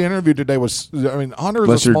 Everybody we interviewed today was. I mean, Hunter is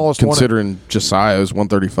Unless the you're smallest considering Josiah's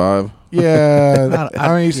 135. one. Yeah.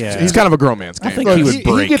 I mean, yeah. He's kind of a grown man's game. I think look, he would he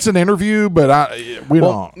break. gets an interview, but we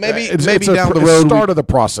don't. maybe- It's maybe a down the it's road start we- of the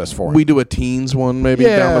process for him. We do a teens one maybe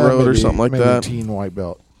down the road or something like maybe that. A teen white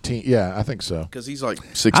belt. Yeah, I think so. Because he's like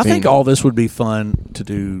 16. I think all this would be fun to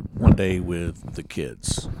do one day with the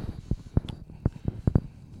kids.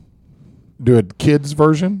 Do a kids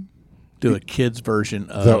version. Do a kids version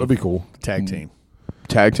of That would be cool. tag team.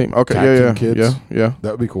 tag team. Okay, Tag yeah, team kids. yeah.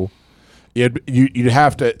 That would be cool. You'd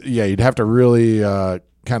have to really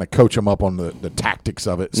kind of coach them up on the tactics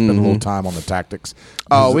of it. Spend a little time on the tactics.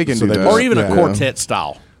 Oh, we can do they- that. Or even yeah. a quartet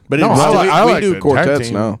style. But No, it's I we like do the quartets tag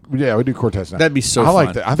team. now. Yeah, we do quartets now. That'd be so I like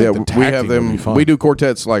fun. that. I think the tag we have team would them. be fun. We do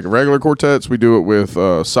quartets like regular quartets. We do it with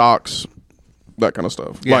socks, that kind of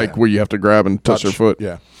stuff. Yeah. Like where you have to grab and touch your foot.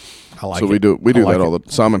 Yeah. I like So it. we do I like that all it.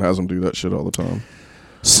 the. Simon has them do that shit all the time.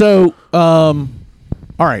 So, all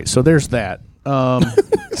right. So there's that. What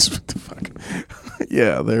the fuck?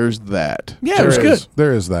 Yeah, there's that. Yeah, it was good.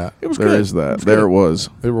 There is that. It was There good. is that. There it was.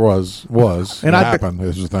 It was. And And I- it happened.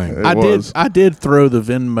 Is the thing. I did throw the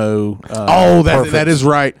Venmo. Perfect. that is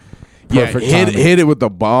right. Yeah, Perfect timing. hit it with the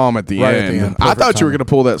bomb at the Right at end. the end. I Perfect thought you were timing. going to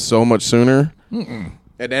pull that so much sooner.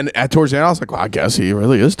 And then towards the end, I was like, well, I guess he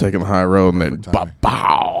really is taking the high road. And then,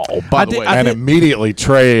 bow. By the way, And immediately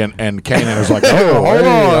Trey and Kanan was like, "Oh, hold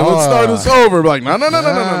hey, on, let's start this over." Like, no.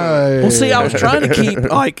 Well, see, I was trying to keep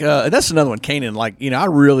that's another one. Kanan, I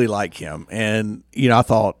really like him, and I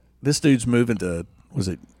thought this dude's moving to was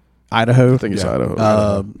it Idaho? I think it's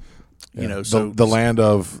Idaho. So the land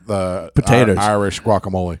of the Potatoes. Irish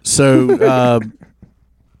guacamole. So,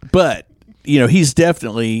 but he's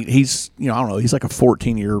definitely I don't know, he's like a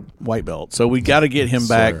 14-year white belt. So we got to get him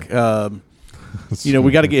back.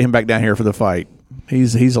 We got to get him back down here for the fight.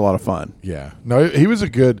 He's a lot of fun. Yeah, no, he was a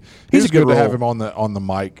good. He's He's a good to have role. him on the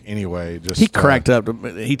mic anyway. Just He cracked up.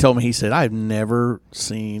 He told me, he said, "I've never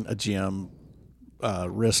seen a gym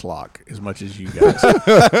wrist lock as much as you guys."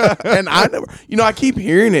 And I never, I keep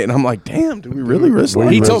hearing it, and I'm like, damn, do we really wrist lock?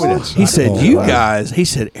 He wrist told me lock. this. He said, "You guys." He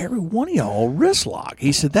said, "Every one of y'all wrist lock."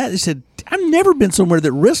 He said that. He said, "I've never been somewhere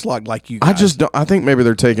that wrist locked like you guys." I just don't. I think maybe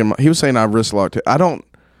they're taking. He was saying I wrist locked it. I don't.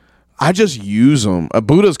 I just use them.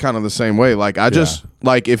 Buddha's kind of the same way. Like I just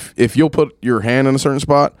like if you'll put your hand in a certain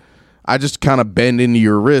spot, I just kind of bend into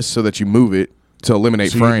your wrist so that you move it to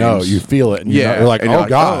eliminate So frames. you feel it. And Yeah, you're like, and oh you're like,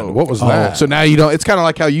 God, oh. what was that? So now you don't. It's kind of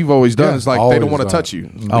like how you've always done. Yeah, It's like they don't always want to done. touch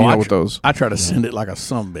you. With those. I try to send it like a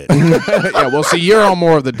sumbitch. Yeah. Well, see, you're on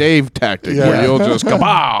more of the Dave tactic where Yeah. you'll just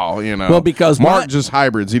kabow. Well, because Mark just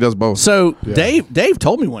hybrids. He does both. So Dave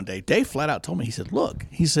told me one day. Dave flat out told me. He said, "Look,"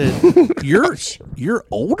 he said, "you're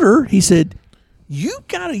older." He said, "You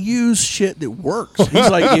gotta use shit that works." He's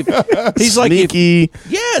like, Sneaky,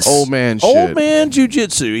 yes, old man old shit. man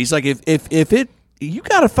jujitsu. He's like, if it, you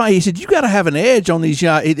gotta find. He said, you gotta have an edge on these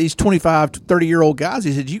 25, 30-year-old guys.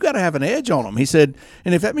 He said, you gotta have an edge on them. He said,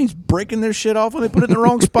 and if that means breaking their shit off when they put it in the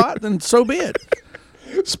wrong spot, then so be it.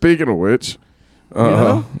 Speaking of which,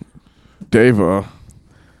 Dave,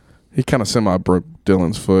 he kind of semi-broke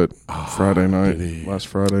Dylan's foot Friday night. Last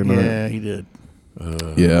Friday night. Yeah, he did.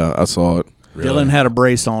 Yeah, I saw it. Dylan had a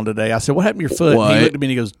brace on today. I said, "What happened to your foot?" What? He looked at me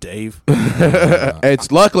and he goes, "Dave."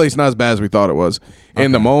 It's luckily it's not as bad as we thought it was.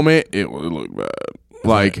 In the moment, it looked bad.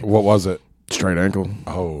 Like what was it? straight ankle.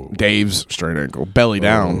 Oh, Dave's straight ankle. Belly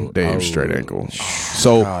down. Dave's straight ankle.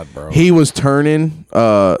 So God, bro. he was turning.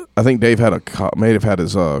 I think Dave had may have had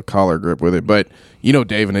his collar grip with it, but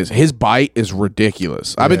Dave and his bite is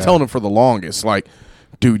ridiculous. I've been Yeah. telling him for the longest, like,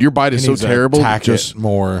 dude, your bite is so needs to terrible. attack Just it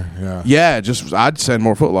more. yeah, just I'd send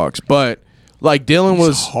more footlocks, but like Dylan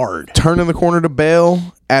was hard. turning the corner to bail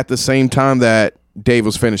at the same time that Dave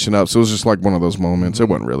was finishing up. So it was just like one of those moments. It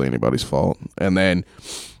wasn't really anybody's fault. And then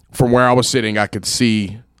from where I was sitting, I could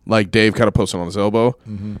see like Dave kind of posting on his elbow,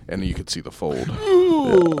 and then you could see the fold.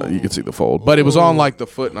 Yeah, you could see the fold, but it was on like the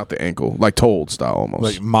foot, not the ankle, like Told style almost.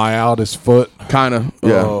 Like my out his foot. Kind of,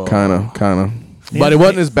 yeah, kind of. But it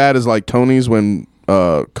wasn't as bad as like Tony's when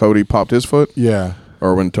Cody popped his foot. Yeah.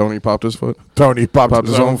 Or when Tony popped his foot. Tony popped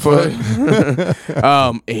His own foot.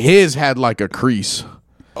 His had like a crease.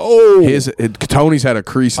 Tony's had a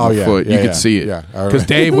crease in the foot. You could see it. Yeah, because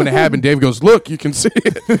Dave, when it happened, Dave goes, "Look, you can see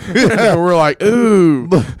it." And we're like, "Ooh,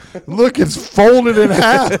 look, it's folded in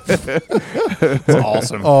half." It's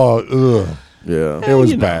awesome. Oh, ugh. Yeah, it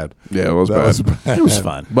was bad. Yeah, it was bad. It was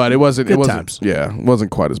fun, but it wasn't. Good it wasn't. Times. Yeah, it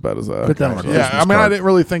wasn't quite as bad as that. Put that on yeah, I mean, I didn't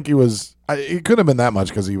really think he was. It could have been that much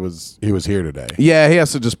because he was here today. Yeah, he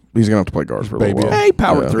has to just. He's gonna have to play guard for a little while. Hey, he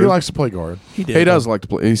powered through. He likes to play guard. He did. He does like to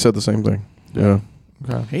play. He said the same thing. Yeah.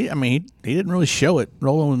 Okay. He didn't really show it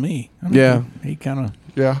rolling with me. I mean, he kind of.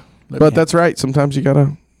 Yeah, but that's right. Sometimes you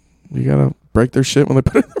gotta break their shit when they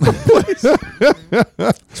put it in the right place.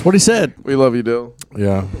 That's what he said. We love you, Dill.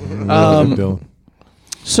 Yeah. Dylan.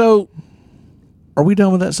 So, are we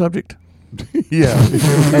done with that subject? Yeah.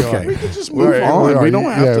 Okay. We can just move on. We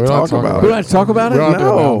don't have to talk about it. We don't have to talk about it?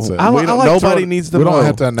 No. Nobody needs to know. We don't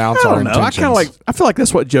have to announce our intentions. I feel like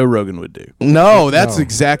that's what Joe Rogan would do. No, that's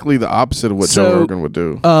exactly the opposite of what Joe Rogan would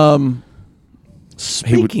do.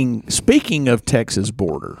 Speaking of Texas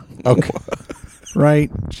border. Okay.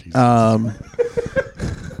 Right?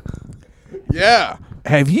 Yeah.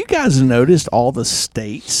 Have you guys noticed all the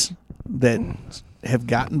states that have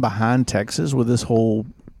gotten behind Texas with this whole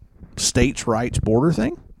states' rights border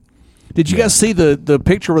thing? Did you guys see the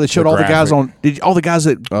picture where they showed all the guys on? all the guys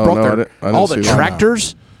that brought all the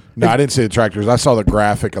tractors? No, I didn't see the tractors. I saw the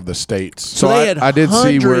graphic of the states. So they had I did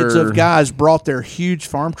hundreds see where of guys brought their huge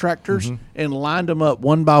farm tractors and lined them up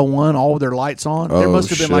one by one, all with their lights on. There must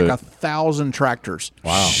have been like 1,000 tractors.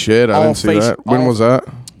 Wow. Shit, I didn't see that. When was that?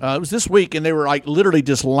 It was this week, and they were like literally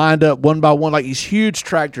just lined up one by one, like these huge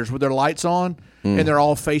tractors with their lights on, and they're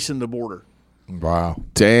all facing the border. Wow.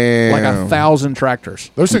 Damn. Like 1,000 tractors.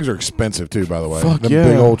 Those things are expensive too, by the way. Fuck Them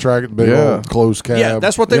big old tractor, old closed cab. Yeah,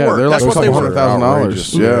 that's what they were. That's like what they were.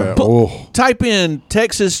 $100,000. Yeah. Type in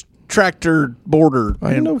Texas tractor border.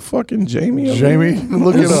 I know fucking Jamie.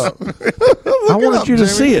 Look it up. I wanted you to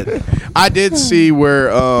see it. I did see where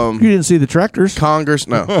you didn't see the tractors. Congress.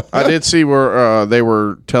 No, I did see where they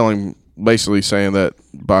were basically saying that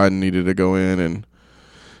Biden needed to go in and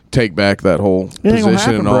take back that whole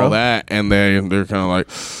position and all that, and they're kind of like,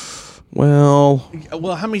 well,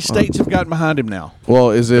 how many states have gotten behind him now?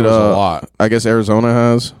 Well, is it a lot? I guess Arizona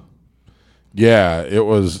has. Yeah, it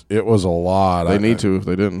was a lot. They need to if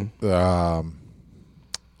they didn't. Let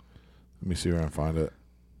me see where I can find it.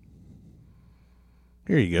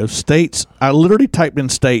 Here you go. States. I literally typed in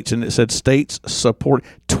states, and it said states support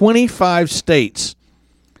 25 states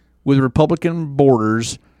with Republican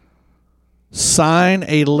borders sign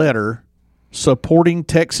a letter supporting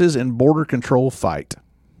Texas and border control fight.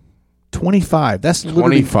 25. That's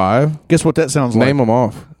literally 25. Guess what that sounds like? Name them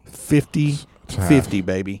off. 50,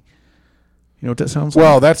 baby. You know what that sounds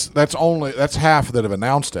well, like? Well, that's half that have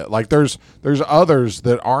announced it. Like there's others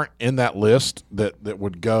that aren't in that list that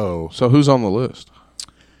would go. So who's on the list?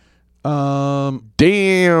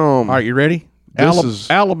 Damn. All right, you ready?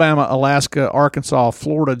 Alabama, Alaska, Arkansas,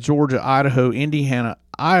 Florida, Georgia, Idaho, Indiana,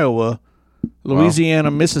 Iowa, Louisiana,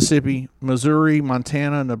 Mississippi, Missouri,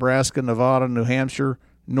 Montana, Nebraska, Nevada, New Hampshire,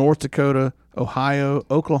 North Dakota, Ohio,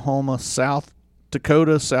 Oklahoma, South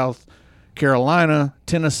Dakota, South Carolina,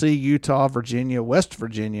 Tennessee, Utah, Virginia, West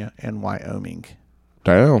Virginia, and Wyoming.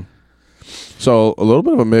 Damn. So a little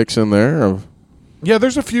bit of a mix in there of. Yeah,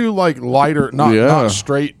 there's a few like lighter, not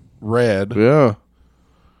straight red. Yeah.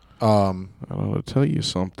 I want to tell you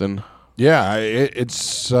something. Yeah,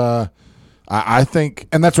 it's. I think,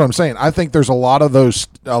 and that's what I'm saying. I think there's a lot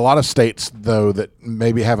of states though that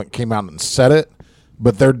maybe haven't came out and said it,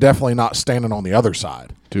 but they're definitely not standing on the other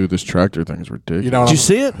side. Dude, this tractor thing is ridiculous. You know, did you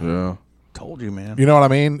see it? Yeah. Told you, man. You know what I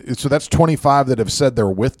mean? So that's 25 that have said they're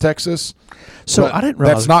with Texas. So I didn't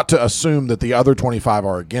realize that's not to assume that the other 25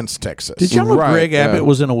 are against Texas. Did you know Greg Abbott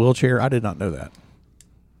was in a wheelchair? I did not know that.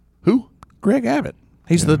 Who? Greg Abbott.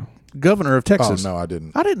 He's the governor of Texas. Oh no, I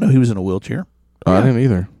didn't. I didn't know he was in a wheelchair. I didn't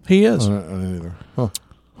either. He is. I didn't either.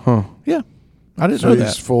 Huh. Yeah. I didn't So know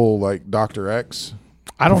he's that. full like Dr. X.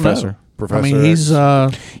 I don't know. Professor I mean, X. he's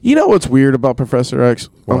You know what's weird about Professor X?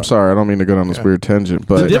 What? I'm sorry, I don't mean to go down this weird tangent,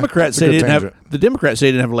 but the Democrats say good he didn't have tangent. the Democrats say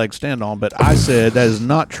he didn't have a leg to stand on, but I said that is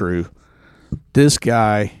not true. This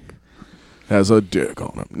guy has a dick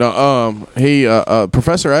on him. No, he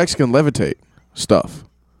Professor X can levitate stuff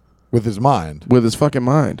with his mind. with his fucking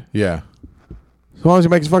mind. Yeah. As long as he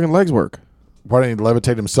makes his fucking legs work. Why didn't he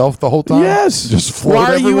levitate himself the whole time? Yes. Just float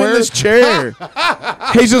Why are everywhere? you in this chair?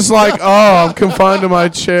 He's just like, oh, I'm confined to my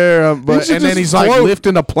chair. But should and then just he's like float.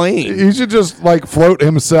 lifting a plane. He should just like float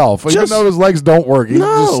hemself, even Just- though his legs don't work. He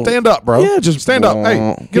just stand up, bro. Yeah, just stand up.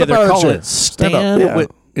 Hey, get they're up out of the calling chair. it Stand up. stand Yeah.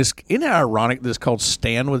 with. Isn't it ironic that it's called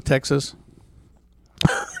Stand with Texas?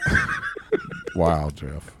 Wow,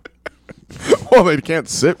 Jeff. Well, they can't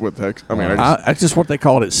sit with Texas. I mean, that's just what they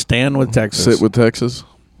called it. Stand with Texas. Sit with Texas.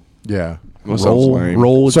 Yeah.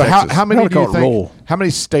 Roll with so Texas. how many do you think? Roll. How many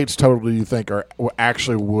states total do you think are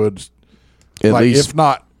actually would? At least, if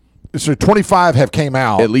not, so 25 have came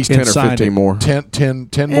out. At least 10 or 15 more. 10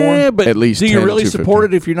 more. Yeah, but at least. Do you 10 really to support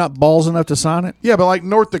 15. it if you're not balls enough to sign it? Yeah, but like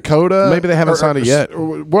North Dakota, maybe they haven't signed it yet.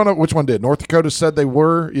 Which one did? North Dakota said they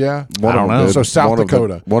were. Yeah, I don't know. So South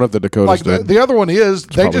Dakota. One of the Dakotas like did. the other one is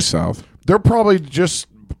It's they probably just South. They're probably just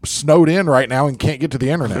snowed in right now and can't get to the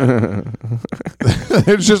internet.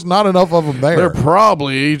 There's just not enough of them there. They're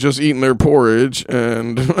probably just eating their porridge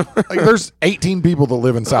and like there's 18 people that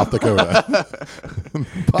live in South Dakota.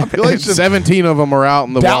 Population 17 of them are out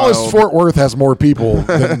in the Dallas wild. Fort Worth has more people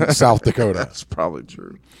than South Dakota. That's probably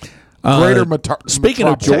true. Greater speaking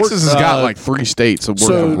of Georgia, Texas has got like 3 states of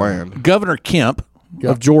worth of land. Governor Kemp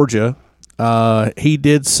of Georgia, he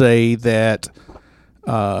did say that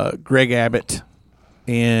Greg Abbott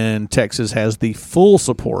in Texas has the full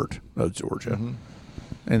support of Georgia,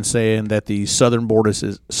 and saying that the southern border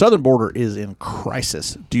is in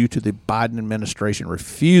crisis due to the Biden administration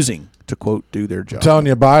refusing to, quote, do their job. I'm telling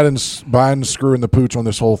you, Biden's screwing the pooch on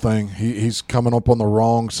this whole thing. He's coming up on the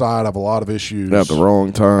wrong side of a lot of issues At the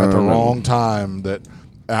wrong time. At the wrong time. That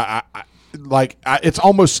it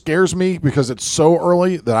almost scares me because it's so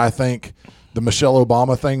early that I think the Michelle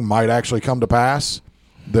Obama thing might actually come to pass.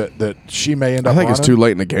 That she may end up. I think running. It's too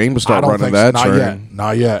late in the game to start running that train.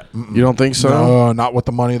 Not yet. Mm-mm. You don't think so? No, not with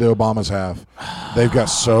the money the Obamas have. They've got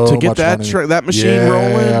so to get much that money. That machine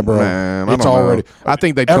rolling. Yeah, bro. Man, it's already. I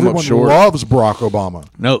think they come up short. Everyone loves Barack Obama.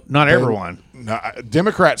 No, not everyone. No,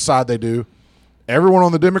 Democrat side they do. Everyone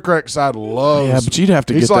on the Democratic side loves. Yeah, but you'd have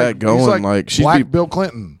to get that going. He's like she'd Black be Bill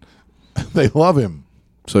Clinton. They love him.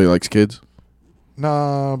 So he likes kids.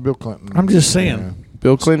 No, Bill Clinton. I'm just saying. Yeah.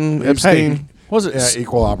 Bill Clinton, Epstein. Hey, was it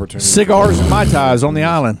equal opportunity? Cigars and Mai Tais on the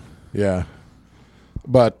island. Yeah.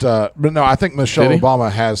 But no, I think Michelle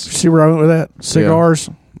Obama has. See where I went with that? Cigars,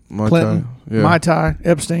 Clinton, Mai Tai,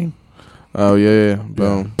 Epstein. Oh yeah.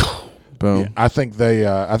 Boom. Boom. Yeah, I think they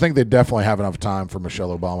definitely have enough time for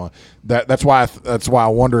Michelle Obama. That's why I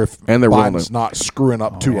wonder if Biden's not screwing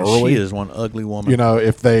up too early. She is one ugly woman. You know,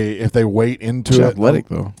 if they wait into She's it, athletic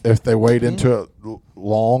though. If they wait into it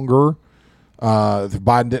longer, if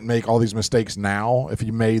Biden didn't make all these mistakes now, if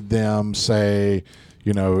he made them say,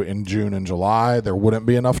 in June and July, there wouldn't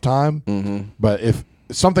be enough time. Mm-hmm. But if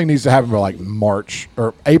something needs to happen by like March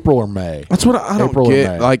or April or May. That's what I don't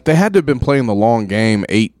get. Like, they had to have been playing the long game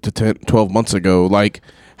 8 to 10, 12 months ago. Like,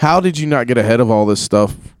 how did you not get ahead of all this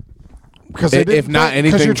stuff? Because if not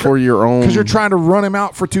anything for your own, because you're trying to run him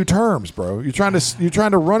out for 2 terms, bro. You're trying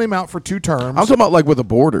to run him out for 2 terms. I'm talking about like with the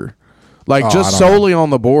border, like just solely on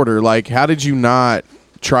the border. Like, how did you not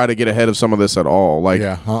try to get ahead of some of this at all? Like,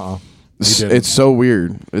 it's so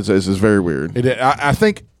weird. It's very weird. It. I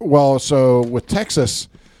think. Well, so with Texas,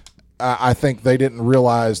 I think they didn't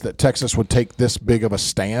realize that Texas would take this big of a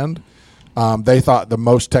stand. They thought the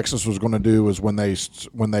most Texas was going to do was when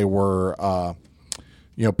they were,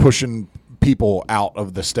 pushing people out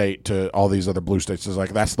of the state to all these other blue states. It's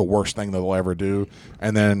like that's the worst thing that they'll ever do.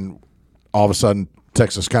 And then all of a sudden,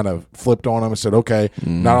 Texas kind of flipped on them and said, okay,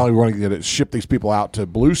 not only are we going to ship these people out to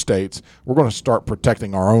blue states, we're going to start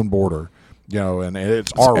protecting our own border. And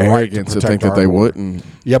it's our right to protect think that they wouldn't.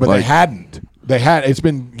 Yeah, but they hadn't. It's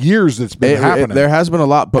been years that's been happening. There has been a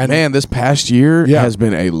lot, but man, this past year has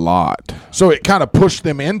been a lot. So it kind of pushed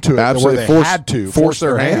them into it. Absolutely, where they had to force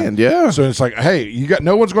their hand. Yeah. So it's like, hey,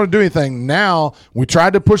 no one's going to do anything. Now we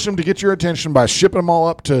tried to push them to get your attention by shipping them all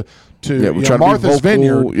up to Martha's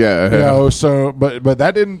Vineyard. Yeah. So but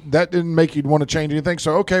that didn't make you want to change anything.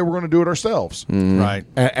 So okay, we're going to do it ourselves. Right.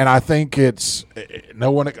 And I think I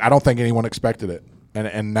don't think anyone expected it.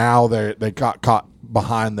 And now they got caught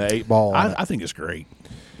behind the 8 ball. I think it's great.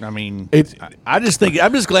 I mean, I'm just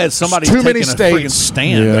glad somebody's too many taking states, a freaking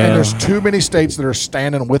stand. Yeah. And there's too many states that are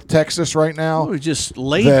standing with Texas right now. We just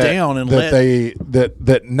lay down and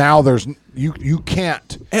that now there's you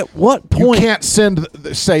can't. At what point you can't send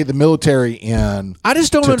the military in? I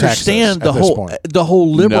just don't understand the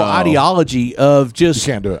whole liberal ideology of just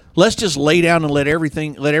you can't do it. Let's just lay down and let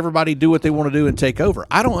everybody do what they want to do and take over.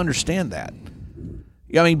 I don't understand that.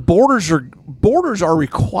 I mean, borders are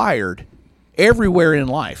required everywhere in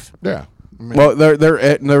life. Yeah. Well,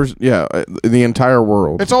 there's the entire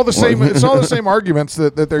world. It's all the same. It's all the same arguments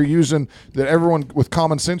that they're using, that everyone with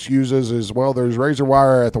common sense uses. Is, well, there's razor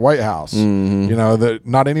wire at the White House. Mm-hmm. You know, that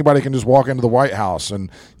not anybody can just walk into the White House, and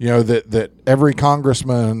you know that every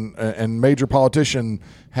congressman and major politician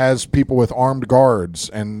has people with armed guards,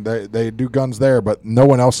 and they do guns there, but no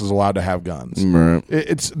one else is allowed to have guns. Right.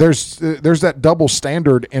 There's that double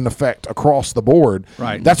standard in effect across the board.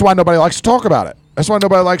 Right. That's why nobody likes to talk about it. That's why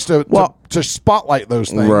nobody likes to spotlight those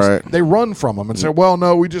things. Right. They run from them and say, "Well,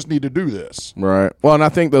 no, we just need to do this." Right. Well, and I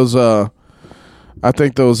think those guys.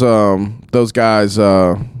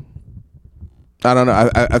 I don't know.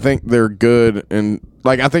 I think they're good, and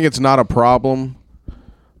like I think it's not a problem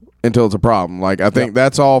until it's a problem. Like I think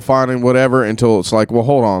that's all fine and whatever until it's like, well,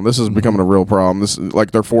 hold on, this is becoming a real problem. This is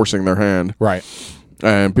like they're forcing their hand, right?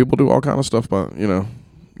 And people do all kind of stuff, but you know.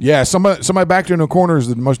 Yeah, somebody backed into a corner is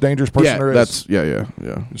the most dangerous person there is. Yeah.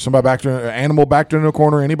 Somebody backed into an animal backed into a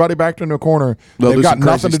corner. Anybody backed into a corner, they'll they've got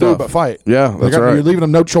nothing to do but fight. Yeah, that's right. You're leaving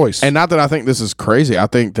them no choice. And not that I think this is crazy. I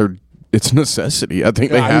think it's necessity. I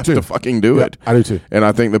think they have to fucking do it. I do too. And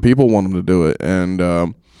I think the people want them to do it. And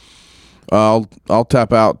I'll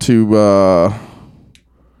tap out to not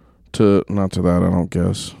to that. I don't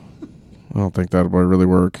guess. I don't think that would really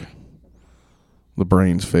work. The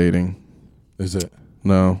brain's fading. Is it?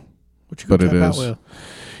 No, what you but it tap is. Out with?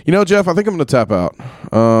 You know, Jeff, I think I'm going to tap out.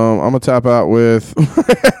 I'm going to tap out with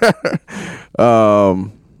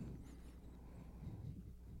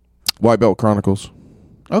White Belt Chronicles.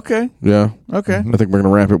 Okay. Yeah. Okay. I think we're going to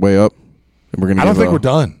ramp it way up. And we're gonna I don't think we're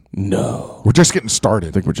done. No. We're just getting started.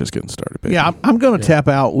 I think we're just getting started, baby. Yeah, I'm going to tap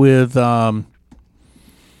out with I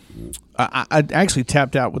actually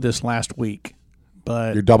tapped out with this last week,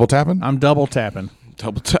 but You're double tapping? I'm double tapping.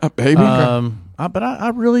 Double tap, baby. But I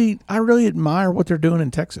really admire what they're doing in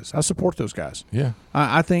Texas. I support those guys. Yeah.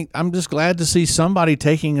 I think I'm just glad to see somebody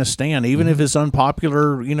taking a stand, even if it's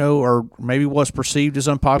unpopular, you know, or maybe what's perceived as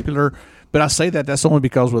unpopular. But I say that's only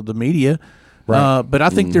because of the media. Right. But I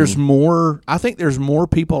think there's more. I think there's more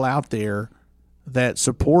people out there that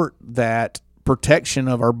support that protection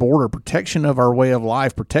of our border, protection of our way of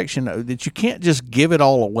life, protection that you can't just give it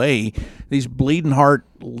all away. These bleeding heart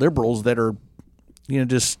liberals that are, you know,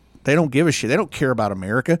 just. They don't give a shit. They don't care about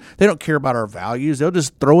America. They don't care about our values. They'll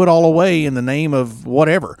just throw it all away in the name of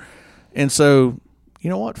whatever. And so,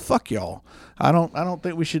 you know what? Fuck y'all. I don't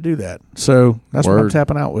think we should do that. So that's what I'm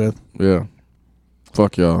tapping out with. Yeah.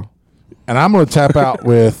 Fuck y'all. And I'm going to tap out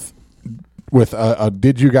with a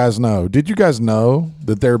did you guys know? Did you guys know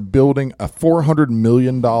that they're building a $400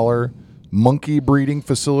 million monkey breeding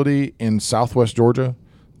facility in Southwest Georgia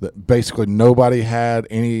that basically nobody had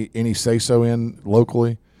any say-so in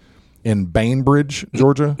locally? In Bainbridge,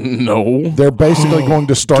 Georgia? No. They're basically going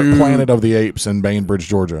to start Planet of the Apes in Bainbridge,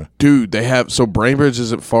 Georgia. Dude, they have... So Bainbridge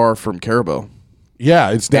isn't far from Caribou. Yeah,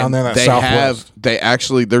 it's down there in that southwest.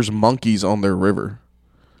 There's monkeys on their river.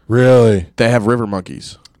 Really? They have river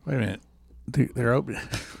monkeys. Wait a minute. They're open.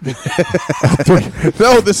 No,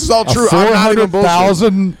 this is all true.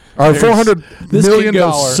 $400,000 or $400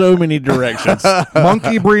 million so many directions.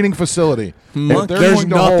 monkey breeding facility. There's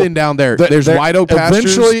nothing down there. There's white oak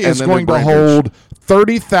pastures. Eventually, it's going to hold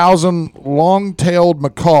 30,000 long-tailed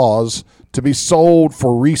macaws to be sold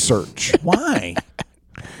for research. Why?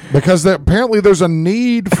 Because apparently there's a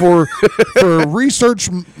need for research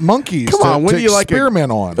monkeys to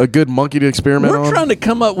experiment on. A good monkey to experiment on? We're trying to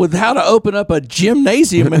come up with how to open up a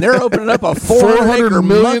gymnasium, and they're opening up a 400-acre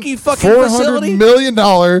monkey fucking facility? $400 million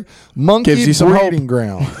monkey breeding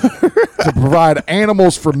ground to provide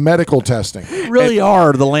animals for medical testing. Really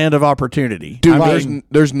are the land of opportunity. Dude,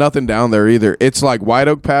 there's nothing down there either. It's like white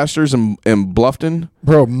oak pastures and Bluffton.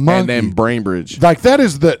 Bro, and then Bainbridge. Like that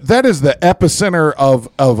is the epicenter of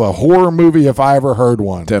a horror movie if I ever heard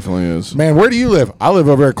one. Definitely is. Man, where do you live? I live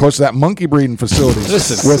over there close to that monkey breeding facility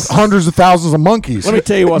with hundreds of thousands of monkeys. Let me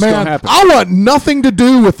tell you what's going to happen. I want nothing to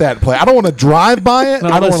do with that place. I don't want to drive by it.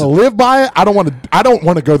 I don't want to live by it. I don't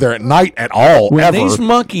want to go there at night at all. When these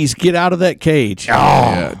monkeys get out of that cage,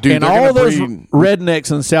 dude, and all those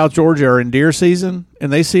rednecks in South Georgia are in deer season,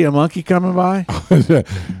 and they see a monkey coming by,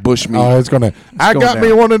 bushmeat. Oh, it's gonna. I got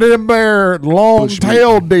me one of them there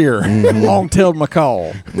long-tailed deer, long-tailed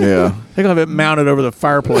macaw. Yeah, they're gonna have it mounted over the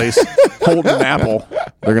fireplace, holding an apple.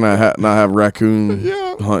 They're gonna not have raccoon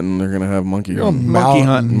hunting. They're gonna have monkey hunting. Monkey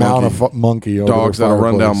hunting. Mount a monkey. Dogs that'll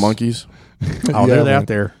run down monkeys. Oh, they're out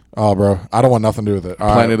there. Oh, bro, I don't want nothing to do with it.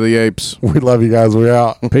 All Planet of the Apes. We love you guys. We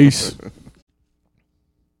out. Peace.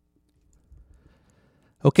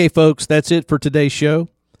 Okay, folks, that's it for today's show.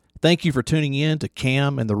 Thank you for tuning in to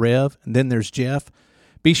Cam and the Rev, and then there's Jeff.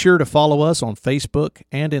 Be sure to follow us on Facebook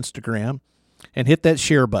and Instagram and hit that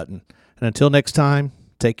share button. And until next time,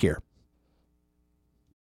 take care.